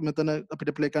 නමුත් මෙතන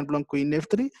අපිට play කරන්න පුළුවන් queen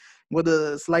f3 මොකද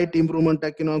slight improvement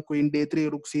එකක් එනවා queen d3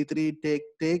 rook c3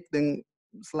 take then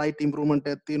slight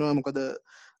improvement එකක් තියෙනවා මොකද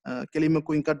කෙලින්ම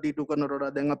queen cut d2 කරනකොට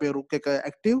වඩා දැන් අපේ rook එක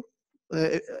active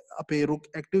අපේ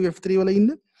rook active f3 වල ඉන්න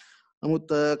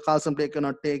නමුත් Carlson play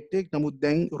කරනවා take නමුත්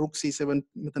දැන් rook c7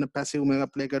 මෙතන passive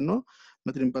එක play කරනවා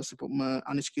මෙතනින් පස්සේ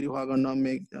අනිෂ්කිරි හොයා ගන්නවා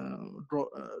මේ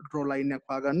draw line එකක්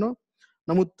හොයා ගන්නවා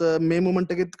නමුත් මේ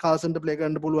moment එකෙත් Carlson ට play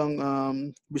කරන්න පුළුවන්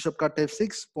bishop cut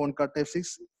f6 pawn cut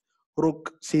f6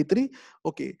 rook c3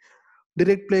 okay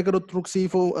direct play කරොත් rook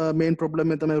c4 main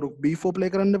problem එක තමයි rook b4 play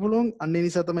කරන්න පුළුවන් අන්න ඒ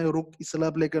නිසා තමයි rook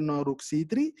ඉස්සලා play කරනවා rook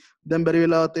c3 දැන් බැරි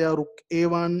වෙලාවත් එයා rook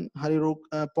a1 හරි rook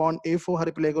pawn a4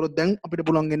 හරි play කරොත් දැන් අපිට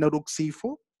පුළුවන් එන්න rook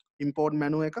c4 import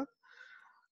menu එකක්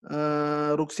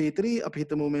rook c3 අපි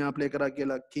හිතමු මෙයා play කරා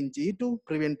කියලා king g2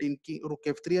 preventing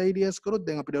rook f3 ideas කරොත්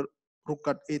දැන් අපිට rook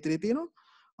cut a3 තියෙනවා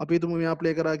අපි හිතමු මෙයා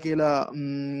play කරා කියලා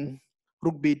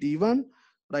rook b d1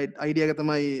 right idea එක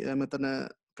තමයි මෙතන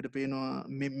අපිට පේනවා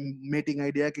mating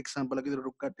idea එක example එකකට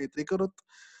rook cut a3 කරොත්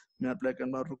මෙයා play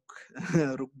කරනවා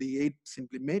rook d8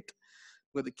 simply mate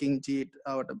මොකද king g8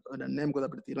 ආවට වැඩක් නැහැ මොකද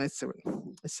අපිට තියෙනවා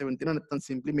s7 තියෙනවා නැත්නම්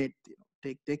simply mate තියෙනවා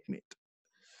take mate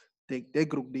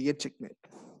take rook d8 checkmate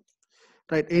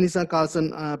right ඒ නිසා Carlson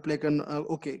play කරන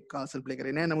okay Carlson play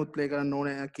කරේ නැහැ නමුත් play කරන්න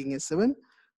ඕනේ king s7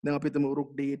 දැන් අපි හිතමු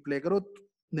rook d8 play කරොත්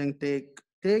දැන්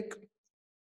take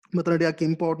මෙතන ටිකක්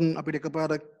important අපිට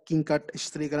එකපාර king cut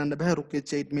h3 කරන්න බෑ rook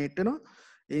h8 mate වෙනවා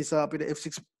ඒ නිසා අපිට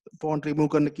f6 pawn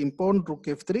remove කරන්න important rook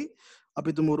f3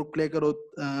 අපි තුමු rook play කරොත්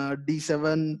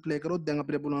d7 play කරොත් දැන්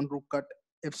අපිට පුළුවන් rook cut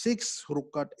f6 rook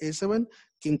cut a7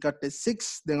 king cut h6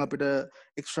 දැන් අපිට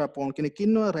extra pawn කෙනෙක්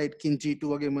ඉන්නවා right king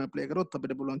g2 වගේම play කරොත්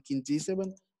අපිට පුළුවන් king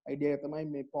g7 idea එක තමයි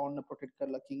මේ pawn එක protect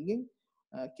කරලා king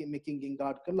එක මේ king ගෙන්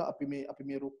guard කරලා අපි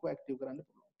මේ rook එක active කරන්න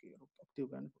පුළුවන් okay rook active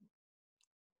කරන්න පුළුවන්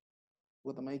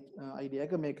ඔක තමයි idea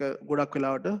එක මේක ගොඩක්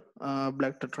වෙලාවට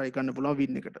black ට try කරන්න පුළුවන්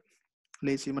win එකට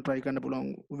ලේසියම try කරන්න පුළුවන්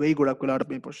වෙයි ගොඩක්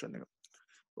වෙලාවට මේ position එක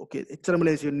okay එච්චරම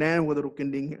ලේසි නෑ මොකද rook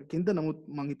ending කින්ද නමුත්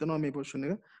මම හිතනවා මේ position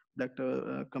එක black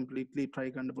ට completely try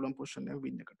කරන්න පුළුවන් position එක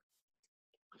win එකට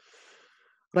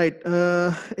right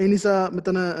ඒ නිසා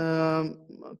මෙතන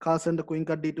කාසන්ට queen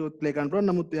cut d2 play කරන්න පුළුවන්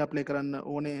නමුත් එයා play කරන්න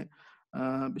ඕනේ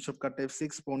bishop cut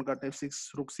f6 pawn cut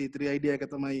f6 rook c3 idea එක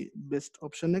තමයි best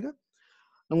option එක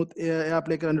නමුත් එයා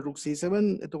play කරන්නේ rook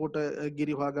c7 එතකොට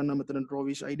ගිරි හොයාගන්න මෙතන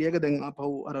drawish idea එක දැන්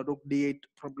අපහු අර rook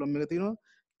d8 problem එක තියෙනවා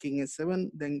king s7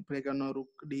 දැන් play කරනවා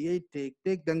rook d8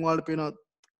 take දැන් ඔයාලට පේනවා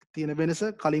තියෙන වෙනස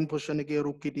කලින් position එකේ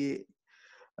rook හිටියේ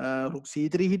rook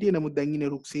c3 හිටියේ නමුත් දැන්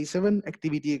ඉන්නේ rook c7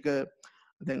 activity එක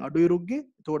දැන් අඩුයි rook ගේ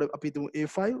එතකොට අපි හිතමු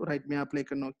a5 right මෙයා play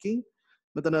කරනවා king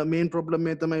මෙතන main problem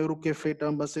එක තමයි rook f8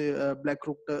 ඊට පස්සේ black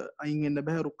rook ට අයින් වෙන්න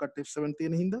බෑ rook cut f7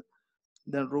 තියෙන හින්දා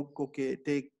then rook okay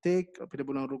take අපිට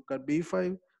බලන්න rook cut b5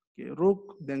 okay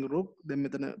rook then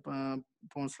මෙතන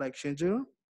pawns like exchange වෙනවා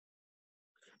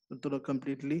එතකොට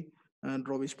completely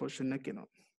drawish position එක එනවා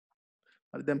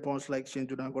හරි දැන් pawns like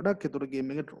exchange වුණා ගොඩක් එතකොට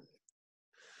game එක draw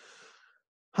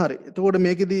හරි එතකොට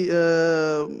මේකෙදි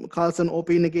කාල්සන්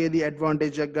ඕපන් එකේදී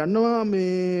ඇඩ්වාන්ටේජ් එකක් ගන්නවා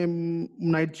මේ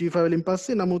knight g5 වලින්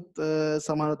පස්සේ නමුත්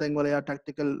සමහර තැන්වල එයා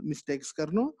ටැක්ටිකල් මිස්ටේක්ස්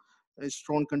කරනවා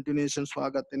ස්ට්‍රෝන් කන්ටිනියේෂන්ස්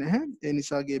වාගත්තේ නැහැ ඒ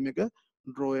නිසා ගේම් එක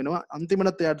ඩ්‍රෝ වෙනවා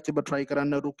අන්තිමට එයාට තිබ්බ try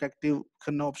කරන්න rook active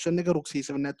කරන option එක rook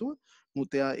c7 නැතුව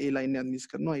මුත් එයා ඒ line එක මිස්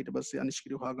කරනවා ඊට පස්සේ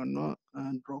අනිෂ්ක්‍රිය හොයා ගන්නවා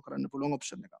ඩ්‍රෝ කරන්න පුළුවන්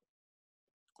option එක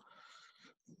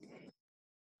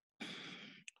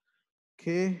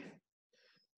okay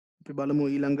අපි බලමු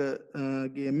ඊළඟ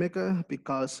ගේම් එක අපි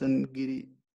කාල්සන් ගිරි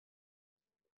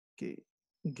okay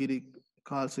ගිරි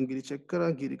කාල්සන් ගිරි check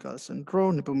කරා ගිරි කාල්සන් draw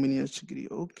නිපමිනියස් ගිරි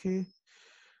okay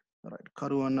right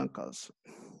කරුවන්න කාල්සන්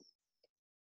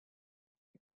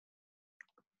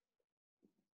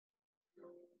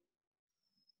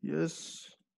yes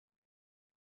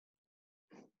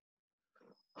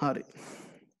hari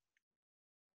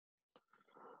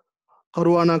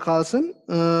කරුවානා කාල්සන්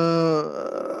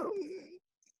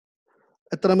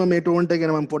ඇතරම මේ ටෝන්ට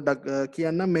ගැන මම පොඩ්ඩක්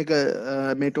කියන්න මේක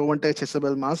මේ ටෝන්ට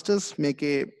චෙසබල් මාස්ටර්ස්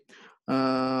මේකේ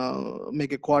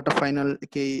ක්වාටර් ෆයිනල්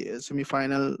එකේ සෙමි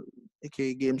ෆයිනල් එකේ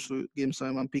ගේම්ස්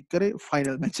මම පික් කරේ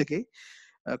ෆයිනල් මැච් එකේ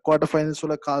ක්වාටර් ෆයිනල්ස්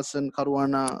වල කාල්සන්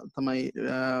කරුවානා තමයි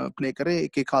ප්ලේ කරේ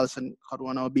එකේ කාල්සන්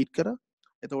කරුවානාව බීට් කරා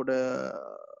එතකොට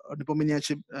ඩිපොමිනියච්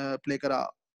ප්ලේ කරා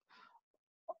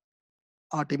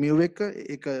ආටිමිය්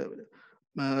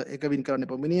එක වින් කරන්න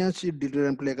පොමිනියාචි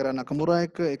ඩිල්රන් ප්ලේ කරා නකමුරා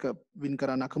එක වින්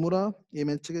කරා නකමුරා ඒ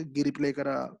මැච් එක ගිරි ප්ලේ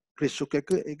කරා ක්‍රිෂ්ෂුක්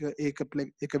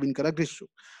එක වින් කරා ක්‍රිෂ්ෂු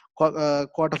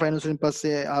ක්වාටර් ෆයිනල්ස් වලින්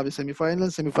පස්සේ ආවේ සෙමි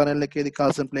ෆයිනල් එකේදී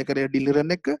කාල්සන් ප්ලේ කරේ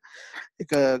ඩිල්රන් එක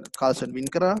කාල්සන්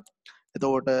වින් කරා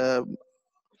එතකොට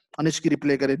අනිෂ් ගිරි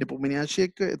ප්ලේ කරේ පොමිනියාචි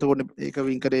එතකොට ඒක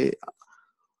වින් කරේ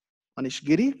අනිෂ්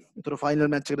ගිරි එතකොට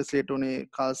ෆයිනල් මැච් එකට ස්ලේට් උනේ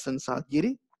කාල්සන් සහ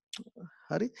ගිරි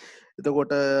හරි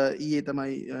එතකොට ඊයේ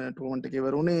තමයි ටෝනමන්ට් එකේ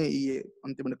ඉවරුනේ ඊයේ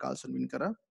අන්තිමට කාල්සන් වින්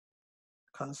කරා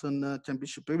කාල්සන්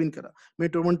චැම්පියන්ෂිප් එක වින් කරා මේ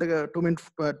ටෝනමන්ට්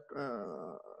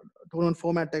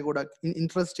ෆෝමැට් එක ගොඩක්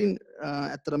ඉන්ටරෙස්ටිං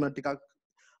ඇත්තටම ටිකක්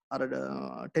අර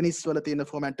ටෙනිස් වල තියෙන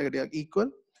ෆෝමැට් එකට ටිකක් ඉක්වල්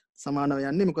සමානව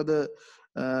යන්නේ මොකද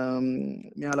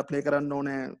මෙයාලා ප්ලේ කරන්න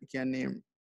ඕනේ කියන්නේ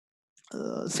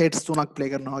සෙට්ස් තුනක්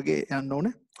ප්ලේ කරනවා වගේ යන්න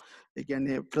ඕනේ ඒ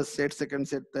කියන්නේ first set second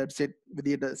set third set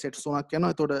විදියට සෙට්ස් තුනක්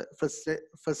යනවා. එතකොට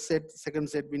first set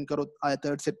second set win කරොත් ආය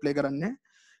තර්ඩ් සෙට් ප්ලේ කරන්නේ නැහැ.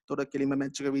 එතකොට කෙලින්ම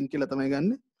මැච් එක වින් කියලා තමයි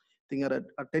ගන්න. ඉතින් අර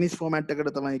ටෙනිස් ෆෝමැට්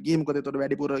එකට තමයි ගියේ. මොකද එතකොට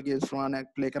වැඩිපුර ගේම්ස්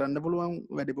ප්‍රමාණයක් ප්ලේ කරන්න පුළුවන්.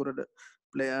 වැඩිපුරට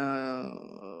ප්ලේ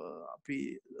අපි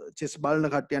චෙස් බලන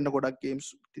කට්ටියන්ට ගොඩක්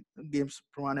ගේම්ස්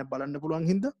ප්‍රමාණයක් බලන්න පුළුවන්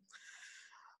හින්දා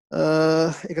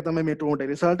ඒක තමයි මේ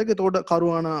ටෝනමන්ට් රිසල්ට් එක. එතකොට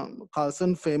කරුවානා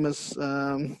කාල්සන් ෆේමස්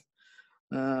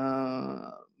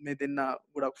මේ දෙන්න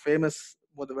ගොඩක් ෆේමස්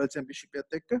මොකද වර්ල්ඩ් චැම්පියන්ෂිප්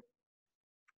එකත් එක්ක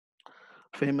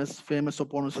ෆේමස්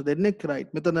ඔපොනන්ට්ස් දෙන්නෙක්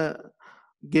රයිට් මෙතන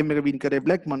ගේම් එක වින් කරේ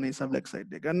බ්ලැක් මම නිසා බ්ලැක්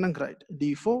සයිඩ් එක ගන්නම් right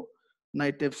d4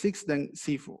 knight f6 then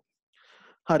c4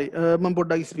 හරි මම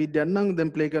පොඩ්ඩක් ස්පීඩ් යන්නම්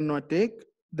then ප්ලේ කරනවා take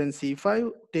then c5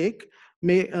 take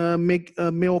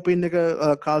මේ ඕපන් එක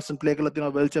කාල්සන් ප්ලේ කරලා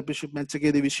තියෙනවා වර්ල්ඩ් චැම්පියන්ෂිප් මැච්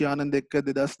එකේදී විශ්ව ආනන්ද එක්ක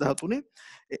 2013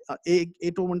 ඒ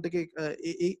ටෝර්නමන්ට්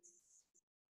එකේ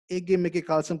ඒ ගේම් එකේ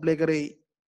කාල්සන් ප්ලේ කරේ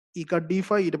e cut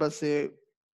d5 ඊට පස්සේ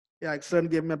එයා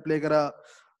එක්සලන්ට් ගේම් එකක් ප්ලේ කරා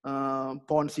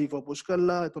pawn c4 පුෂ්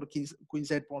කරලා ඒතර queen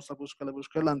side pawns පුෂ්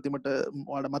කරලා අන්තිමට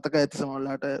ඔයාලට මතක ඇති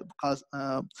සමහරලාට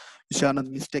ඉෂානත්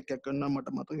මිස්ටේක් එකක් කරනවා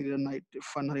මට මතක හිටිය knight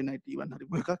f1 හරි knight e1 හරි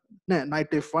මොකක් නෑ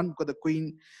knight f1 මොකද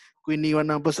queen e1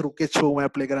 නම් පස්සේ rook h4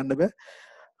 මම ප්ලේ කරන්න බෑ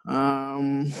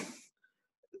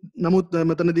නමුත්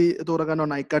මෙතනදී තෝරගන්නවා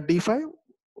knight cut d5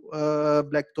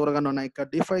 black තෝරගන්නවා knight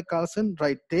cut d5 carlsen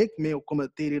right take මේ ඔක්කොම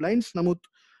theory lines නමුත්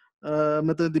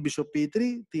මෙතනදී bishop p3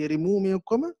 theory move මේ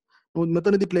ඔක්කොම නමුත්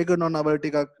මෙතනදී play කරනවා නවල්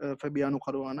ටිකක් ෆැබියානෝ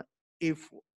කරුවාන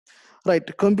a4 right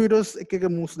computers එක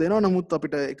moves දෙනවා නමුත්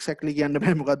අපිට exactly කියන්න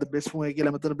බෑ මොකද්ද best move එක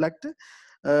කියලා මෙතන black ට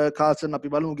carlsen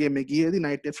අපි බලමු game එක ගියේදී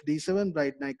knight f d7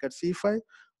 right knight cut c5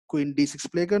 queen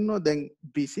d6 play කරනවා then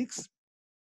b6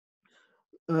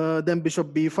 then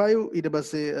bishop b5 ඊට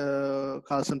පස්සේ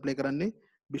carlsen play කරන්නේ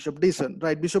bishop d7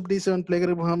 right bishop d7 play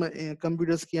කරපුවාම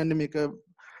computers කියන්නේ මේක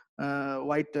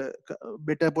white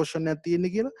better position එකක් තියෙන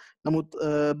කියලා. නමුත්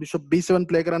bishop b7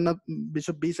 play කරන්න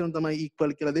bishop b7 තමයි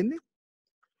equal කියලා දෙන්නේ.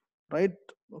 right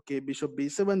okay bishop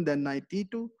b7 then knight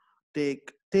e2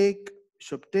 take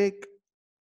bishop take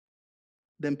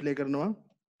then play කරනවා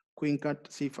queen cut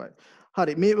c5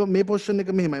 හරි මේ position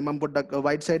එක මෙහෙමයි මම පොඩ්ඩක්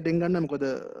white side එකෙන් ගන්න මොකද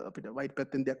අපිට white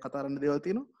පැත්තෙන් දෙයක් කතා කරන්න දේවල්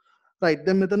තියෙනවා right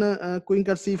then මෙතන queen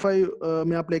cut c5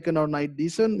 මෙයා play කරනවා knight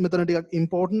d7 මෙතන ටිකක්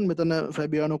important මෙතන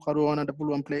ෆැබියානෝ කරුවානට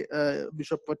පුළුවන් play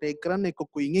bishop take කරන්න එක්ක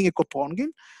queen ගෙන් එක්ක pawn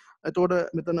ගෙන්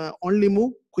එතකොට මෙතන only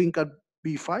move queen cut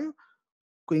b5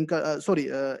 queen cut sorry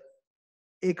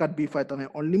a cut b5 තමයි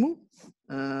only move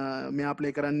මෙයා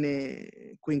play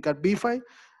කරන්නේ queen cut b5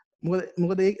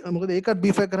 මොකද a cut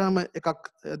b5 කරාම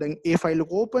එකක් දැන් a file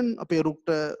එක open අපේ rook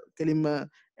කෙලින්ම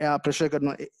එයා pressure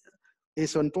කරනවා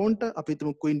a7 pawn ට අපි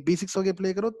හිතමු queen b6 වගේ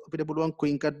play කරොත් අපිට පුළුවන්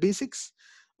queen cut b6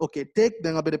 okay take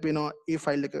දැන් අපිට පේනවා a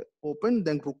file එක open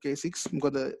දැන් rook a6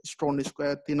 මොකද strong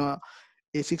square තියෙනවා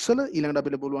a6 වල ඊළඟට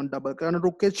අපිට පුළුවන් double කරන්න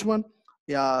rook h1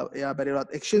 එයා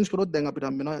බැරිවත් exchange කරොත් දැන් අපිට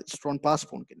හම්බ වෙනවා strong pass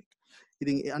pawn කෙනෙක්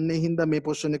ඉතින් අන්නේ හින්දා මේ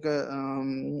position එක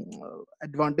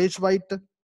advantage white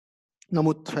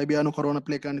නමුත් ෆැබියානෝ කරුවාන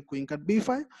play කරන්නේ queen cut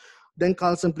b5 then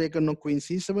carlsen play කරනවා queen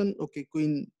c7 okay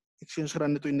queen exchange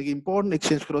කරන්න තු ඉන්න එක important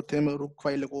exchange කරොත් එහෙම rook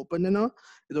file එක open වෙනවා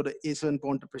එතකොට a7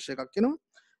 pawn ට pressure එකක් එනවා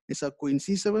නිසා queen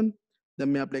c7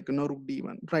 දැන් මෙයා play කරනවා rook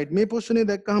d1 right මේ position එක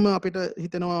දැක්කහම අපිට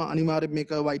හිතෙනවා අනිවාර්යයෙන්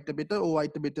මේක white better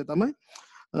white better තමයි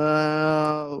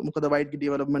මොකද white ගේ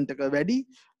development එක වැඩි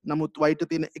නමුත් white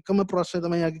තියෙන එකම ප්‍රශ්නේ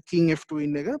තමයි යාගේ king f2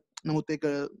 ඉන්න එක නමුත් ඒක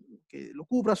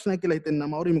ලොකු ප්‍රශ්නයක් කියලා හිතෙන්න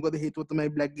අමාරුයි මොකද හේතුව තමයි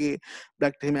black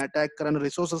ට එහෙම attack කරන්න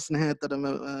resources නැහැ අතරම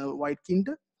white king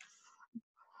ට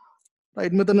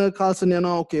right මෙතන carlsen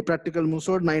යනවා okay practical moves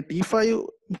වල knight e5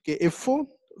 okay f4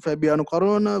 ෆැබියානෝ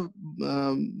කරුවාන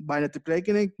බයිනති play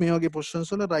කෙනෙක් මේ වගේ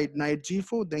positions වල right knight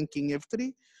g4 then king f3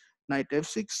 knight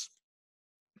f6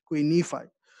 queen e5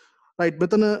 right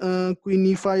මෙතන queen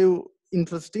e5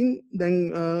 interesting then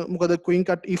මොකද queen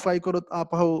cut e5 කරොත්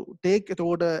ආපහු take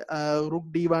එතකොට rook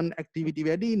d1 activity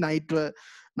වැඩි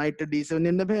knight d7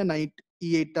 එන්න බෑ knight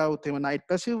e8 આવුත් එහෙම knight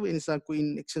passive ඒ නිසා queen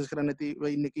exchange කරන්න නැති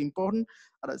ඉන්න එක important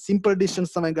අර simple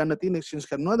decisions තමයි ගන්න තියෙන exchange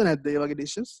කරනවද නැද්ද ඒ වගේ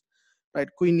decisions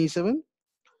right queen e7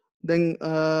 then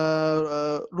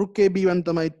rook ab1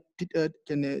 තමයි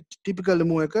කියන්නේ typical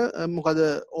move එක මොකද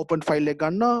open file එක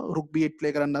ගන්නවා rook b8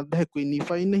 play කරන්නත් බෑ queen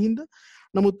e5 ඉන්න හින්දා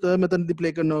නමුත් මෙතනදී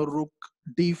play කරනවා rook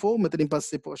d4 මෙතනින්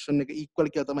පස්සේ position එක equal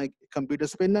කියලා තමයි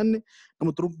computers පෙන්නන්නේ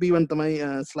නමුත් rook b1 තමයි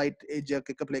slight edge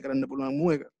එකක් එක play කරන්න පුළුවන්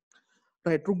move එක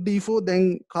right rook d4 then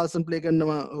carlsen play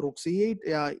කරනවා rook c8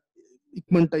 එයා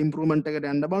ඉක්මනට improvement එකට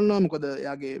යන්න බලනවා මොකද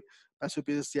එයාගේ passive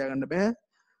pieces තියාගන්න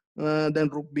බෑ then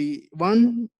rook b1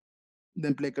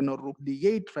 then play කරනවා rook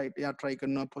d8 right එයා try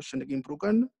කරනවා position එක improve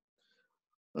කරන්න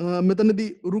මෙතනදී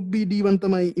rook b d1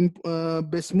 තමයි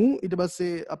best move ඊට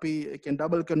පස්සේ අපි කියන්නේ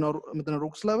double කරනවා මෙතන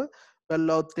rooks ලව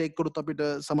බැලුවොත් take කරොත් අපිට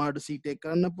සමහරට c take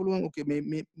කරන්න පුළුවන් okay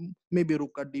maybe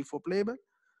rook cut d4 playable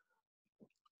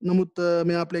නමුත්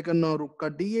මෙයා play කරනවා rook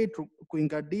cut d8 queen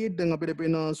cut d8 දැන් අපිට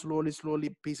පේනවා slowly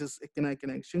pieces එක්කෙනා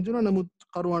exchange වෙනවා නමුත්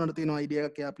කරුවානට තියෙන idea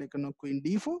එකක් එයා play කරනවා queen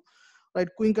d4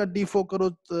 right queen cut d4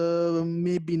 කරොත්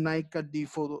maybe knight cut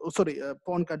d4 sorry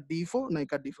pawn cut d4 knight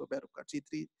cut d4 බෑ rook cut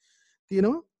c3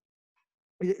 තියෙනවා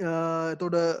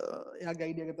එතකොට එයාගේ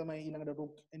idea එක තමයි ඊළඟට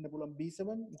rook එන්න පුළුවන්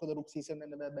b7 මොකද rook c7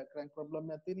 එන්න බෑ back rank problem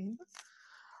එකක් තියෙන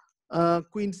හින්දා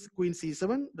queen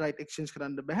c7 right exchange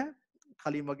කරන්න බෑ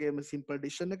කලින් වගේම simple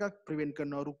decision එකක් prevent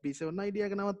කරනවා rook b7 idea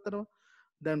එක නවත්තනවා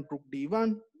then rook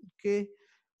d1 okay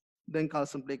then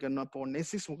carlsen play කරනවා pawn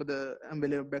a6 මොකද හැම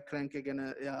වෙලේම back rank එක ගැන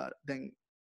එයා දැන්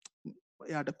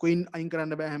එයාට queen අයින්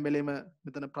කරන්න බෑ හැම වෙලේම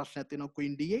මෙතන ප්‍රශ්නයක් තියෙනවා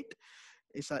queen d8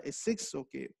 නිසා s6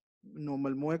 okay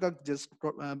normal move එකක් just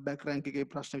back rank එකේ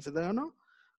ප්‍රශ්න විසඳනවා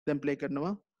then play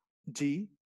කරනවා G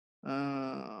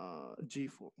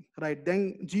G4 right then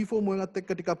G4 move එකත්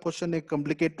එක්ක ටිකක් position එක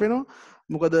complicate වෙනවා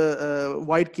මොකද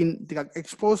white king ටිකක්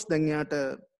exposed then යාට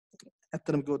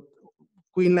ඇත්තටම කිව්වොත්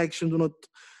queen like action දුනොත්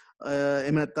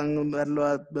එහෙම නැත්නම්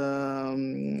වැරලුවා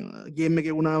ගේම්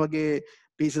එකේ වුණා වගේ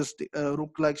pieces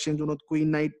rook like action දුනොත් queen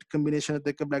knight combination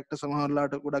එකත් එක්ක black ට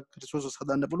සමහරලාට ගොඩක් resources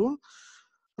හදන්න පුළුවන්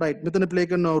right මෙතන play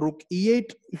කරනවා rook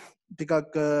e8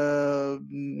 ටිකක්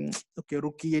okay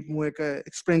rook e8 move එක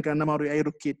explain කරන්න අමාරුයි අය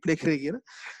rook e8 play කරේ කියලා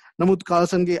නමුත්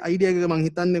කාල්සන්ගේ idea එක මම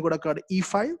හිතන්නේ ගොඩක් අර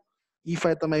e5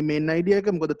 e5 තමයි main idea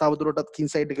එක මොකද තවදුරටත්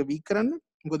king side එක weak කරන්න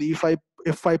මොකද e5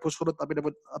 f5 push කරොත්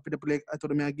අපිට play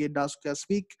අතට මෙයාගේ dash square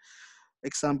weak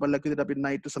example එකක් විදිහට අපිට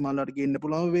knight සමානලාට ගේන්න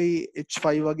පුළුවන් වෙයි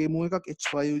h5 වගේ move එකක්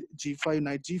h5 g5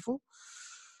 knight g4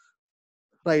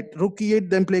 right rook e8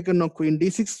 then play කරනවා queen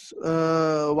d6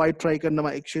 white try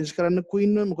කරනවා exchange කරන්න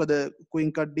queen මොකද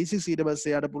queen cut d6 ඊට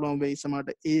පස්සේ යාට පුළුවන් වෙයි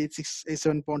සමහරට a6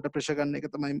 a7 pawn ට pressure ගන්න එක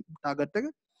තමයි target එක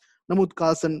නමුත්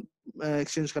කාල්සන්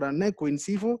exchange කරන්නේ queen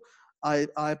c4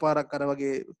 ආය පාරක් අර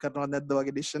වගේ කරනවා නැද්ද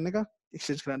වගේ decision එක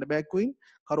exchange කරන්න බෑ queen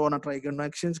කරවන try කරනවා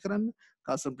exchange කරන්න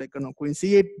කාල්සන් play කරනවා queen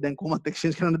c8 දැන් කොහොමත්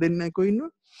exchange කරන්න දෙන්නේ නැහැ queen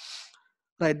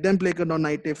right then play කරනවා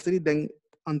knight f3 then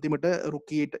අන්තිමට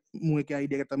rook e8 move එකේ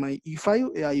idea එක තමයි e5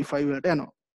 එයා e5 වලට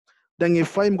යනවා දැන්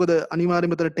f5 මොකද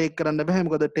අනිවාර්යයෙන්ම මෙතන take කරන්න බෑ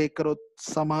මොකද take කරොත්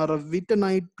සමහර විට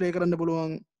knight play කරන්න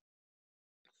පුළුවන්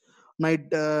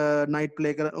knight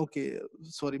play කර okay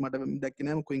sorry මට දැක්කේ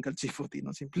නෑ queen cut g4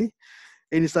 තියෙනවා simply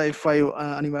ඒ නිසා f5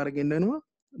 අනිවාර්යයෙන් ගෙන්න වෙනවා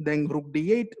දැන් rook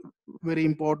d8 very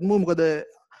important move මොකද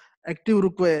active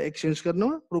rook ව exchange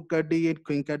කරනවා rook cut d8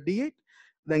 queen cut d8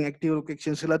 දැන් active rook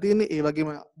exchange කරලා තියෙන්නේ ඒ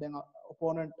වගේම දැන්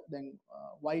opponent දැන්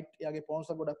white යාගේ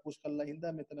pawns ගොඩක් push කරලා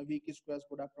හින්දා මෙතන weak squares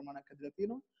ගොඩක් ප්‍රමාණයක් හැදිලා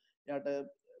තියෙනවා එයාට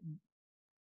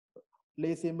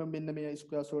ලේසියෙන්ම මෙන්න මේ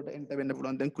squares වලට enter වෙන්න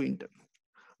පුළුවන් දැන් queen ට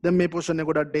දැන් මේ position එක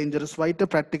ගොඩක් dangerous white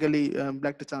practically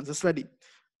black ට chances වැඩි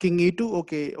king e2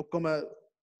 okay ඔක්කොම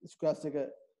squares එක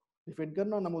defend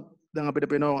කරනවා නමුත් දැන් අපිට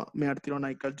පේනවා මෙයාට තියෙනවා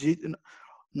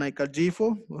knight cut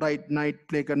g4 right knight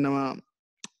play කරනවා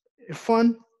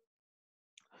f1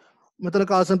 මෙතන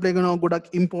කාල්සන් play කරනවා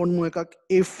ගොඩක් important move එකක්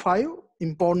a5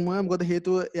 important move මොකද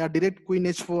හේතුව එයා direct queen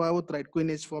h4 આવොත් right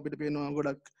queen h4 අපිට පේනවා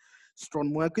ගොඩක් strong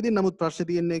move එකක් විදිහට නමුත් ප්‍රශ්නේ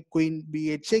තියෙන්නේ queen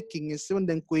b8 check king h7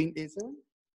 then queen a7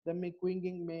 දැන් මේ queen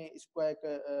ගෙන් මේ square එක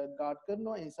guard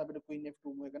කරනවා ඒ නිසා අපිට queen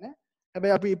f2 move එක නැහැ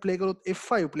හැබැයි අපි play කරොත්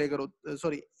f5 play කරොත්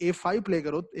sorry a5 play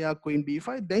කරොත් එයා queen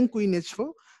b5 then queen h4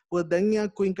 මොකද දැන් එයා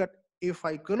queen cut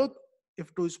a5 කළොත්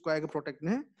f2 square එක protect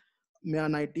නැහැ මෙයා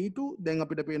knight e2 දැන්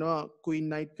අපිට පේනවා queen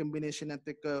knight combination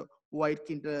එකත් එක්ක white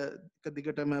king එක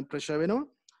දිගටම pressure වෙනවා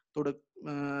එතකොට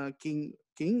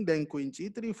king then queen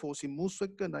g3 forcing moves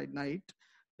එක knight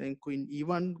then queen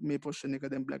e1 මේ position එක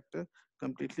දැන් black ට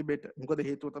completely better මොකද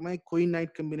හේතුව තමයි queen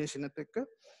knight combination එකත් එක්ක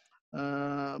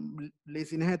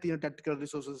ලේසි නැහැ තියෙන tactical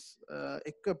resources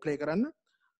එක්ක play කරන්න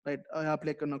right එයා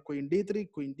play කරනවා queen d3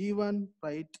 queen d1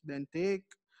 right then take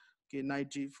okay knight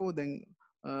g4 then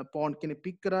pawn කෙනෙක්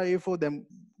pick කරා a4 දැන්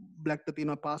black ට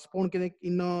තියෙනවා pass pawn කෙනෙක්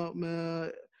ඉන්නවා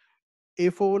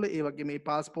a4 වල ඒ වගේ මේ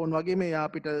pass pawn වගේ මේ යා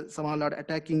අපිට සමහරවිට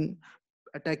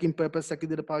attacking purpose එක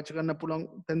විදිහට පාවිච්චි කරන්න පුළුවන්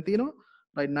තැන් තියෙනවා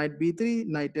right knight b3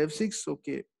 knight f6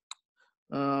 okay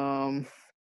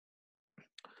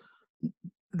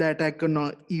the attack කරනවා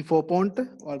e4 pawn ට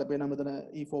ඔයාලට පේනවා මෙතන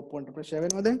e4 pawn ට pressure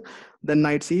වෙනවා then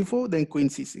knight c4 then queen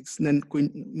c6 then queen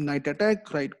knight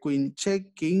attack right queen check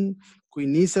king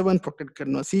queen e7 protect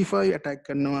කරනවා c5 attack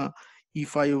කරනවා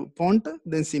e5 pawn ට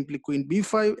then simply queen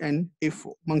b5 and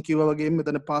f4 මම කිව්වා වගේ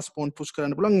මෙතන pass pawn push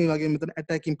කරන්න පුළුවන් ඒ වගේම මෙතන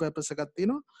attacking purpose එකක්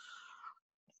තියෙනවා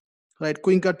right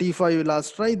queen cut e5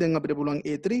 last try then අපිට පුළුවන්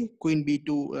a3 queen b2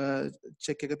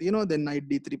 check එක තියෙනවා then knight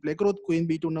d3 play කරොත් queen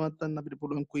b2 නවත්තන්න අපිට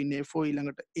පුළුවන් queen a4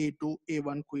 ඊළඟට a2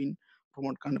 a1 queen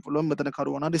promote කරන්න පුළුවන් මෙතන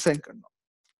කරුවනා design කරනවා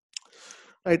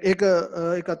right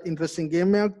ඒකත් interesting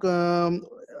game එකක්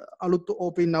අලුත්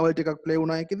open novelty එකක් play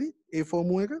වුණා එකේදී a4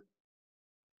 move එක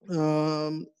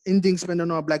endings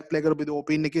වෙනවා black play කරපු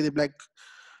open එකේදී black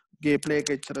ගේ play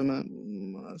එක එච්චරම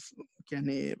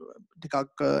කියන්නේ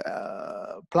ටිකක්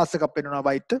plus එකක් පෙන්වනවා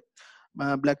white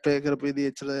black play කරපු විදිහ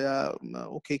එච්චර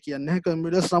okay කියන්නේ නැහැ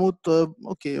කම්පියුටර්ස් නමුත්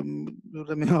okay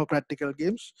මේවා practical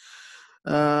games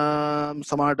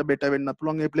සමහරට better වෙන්න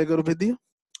පුළුවන් ඒ play කරපු විදිහ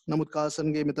නමුත්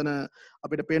කාල්සන්ගේ මෙතන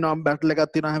අපිට පේනවා battle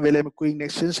එකක් තියෙනවා හැම වෙලේම queen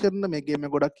exchange කරන මේ game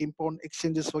එක ගොඩක් important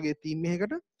exchanges වගේ theme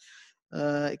එකකට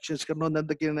exchange කරනවා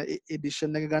නැද්ද කියන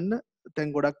edition එක ගන්න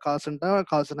දැන් ගොඩක් කාල්සන්ට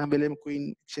කාල්සන් හැම වෙලේම queen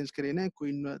exchange කරේ නැහැ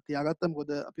queen තියාගත්තා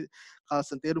මොකද අපි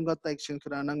කාල්සන් තේරුම් ගත්තා exchange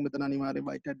කරා නම් මෙතන අනිවාර්යයෙන්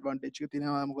white advantage එක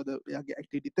තියෙනවා මොකද එයාගේ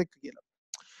activity එක කියලා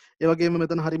ඒ වගේම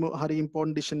මෙතන හරි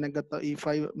ඉම්පෝර්ටන්ට් ඩිසිෂන් එකක් ගත්තා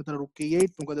e5 මෙතන rook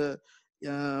e8 මොකද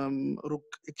rook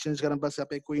exchange කරන් පස්සේ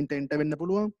අපේ queen ට enter වෙන්න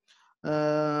පුළුවන්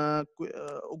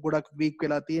ගොඩක් weak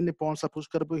වෙලා තියෙන්නේ pawns push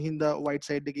කරපු හින්දා white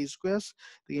side එකේ squares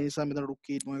ඒ නිසා මෙතන rook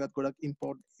e8 මොකක් ගොඩක්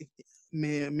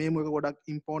මේ මොකක්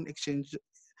ගොඩක් important exchange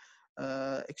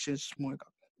මොකක්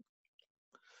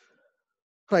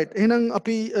right එහෙනම්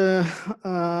අපි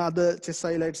අද chess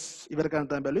highlights ඉවර කරන්න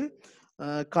තමයි බැලුවේ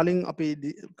කලින් අපි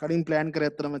කලින් plan කරේ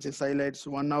අතරම chess highlights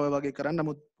 1 hour වගේ කරන්න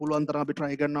නමුත් පුළුවන් තරම් අපි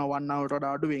try කරනවා 1 hour වලට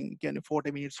අඩුවෙන් කියන්නේ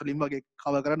 40 minutes වලින් වගේ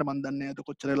cover කරන්න මම දන්නේ නැහැ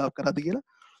කොච්චර වෙලාවක් කරාද කියලා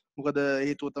මොකද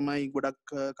හේතුව තමයි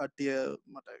ගොඩක් කට්ටිය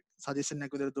මට සජෙෂන්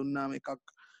එකක් විදිහට දුන්නා මේකක්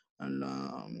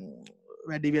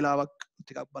වැඩි වෙලාවක්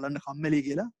ටිකක් බලන්න කම්මැලි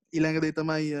කියලා ඊළඟ දේ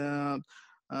තමයි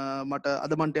මට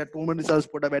අද මන්ට ටූර්නමන්ට් රිසල්ට්ස්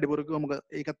පොඩ වැඩිපුර කිව්වා මොකද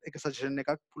ඒකත් එක සජෙෂන්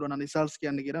එකක් පුළුවන් නම් රිසල්ට්ස්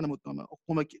කියන්න කියලා නමුත් මම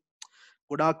ඔක්කොම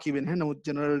ගොඩාක් කිව්වේ නැහැ නමුත්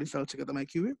ජෙනරල් රිසල්ට්ස් එක තමයි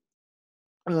කිව්වේ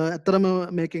ඇත්තරම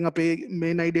මේකෙන් අපේ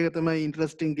මේන් අයිඩියා එක තමයි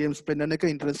ඉන්ටරෙස්ටිං ගේම්ස් පෙන්වන එක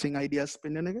ඉන්ටරෙස්ටිං අයිඩියාස්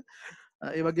පෙන්වන එක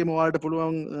ඒ වගේම ඔයාලට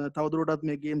පුළුවන් තවදුරටත්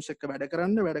මේ ගේම්ස් එක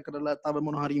වැඩ කරලා තව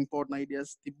මොන හරි ඉම්පෝර්ටන්ට්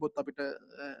අයිඩියාස් තිබ්බොත් අපිට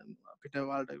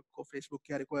ඔයාලට Facebook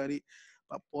එකේ හරි කොහේ හරි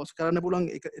පෝස්ට් කරන්න පුළුවන්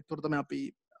ඒක ඒතර තමයි අපි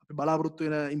බලාපොරොත්තු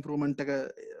වෙන ඉම්ප්‍රූව්මන්ට් එක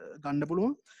ගන්න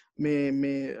පුළුවන්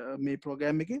මේ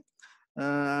ප්‍රෝග්‍රෑම් එකේ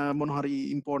මොන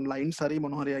හරි ඉම්පෝර්ටන්ට් ලයින්ස් හරි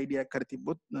මොන හරි අයිඩියා එකක් හරි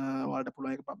තිබ්බොත් ඔයාලට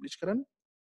පුළුවන් ඒක පබ්ලිෂ් කරන්න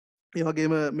ඒ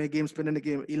වගේම මේ ගේම්ස් පෙන්වන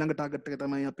එකේ ඊළඟ ටාගට් එක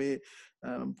තමයි අපේ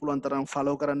පුළුවන් තරම්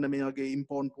ෆලෝ කරන්න මේ වගේ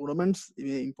ඉම්පෝර්ටන්ට් ටූර්නමන්ට්ස්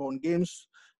මේ ඉම්පෝර්ටන්ට් ගේම්ස්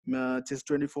chess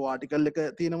 24 ආටිකල් එක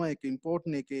තියෙනවා ඒක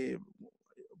ඉම්පෝර්ටන්ට් ඒකේ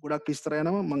ගොඩක් විස්තර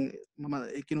යනවා මම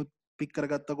ඒකිනුත් පික්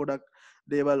කරගත්ත ගොඩක්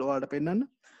දේවල් ඔයාලට පෙන්වන්න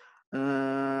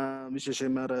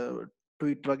විශේෂයෙන්ම අර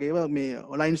ට්වීට් වගේ මේ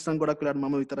ලයින්ස් නම් ගොඩක් වෙලාට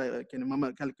මම විතරයි කියන්නේ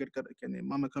මම කැල්කියුලේට් කර කියන්නේ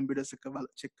මම කම්පියුටර්ස් එක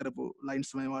චෙක් කරපු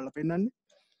ලයින්ස් තමයි ඔයාලට පෙන්වන්නේ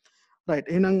right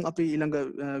එහෙනම් අපි ඊළඟ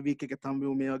week එකේ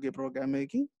හම්බෙමු මේ වගේ program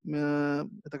එකකින්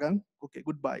එතකන් okay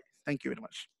goodbye thank you very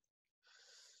much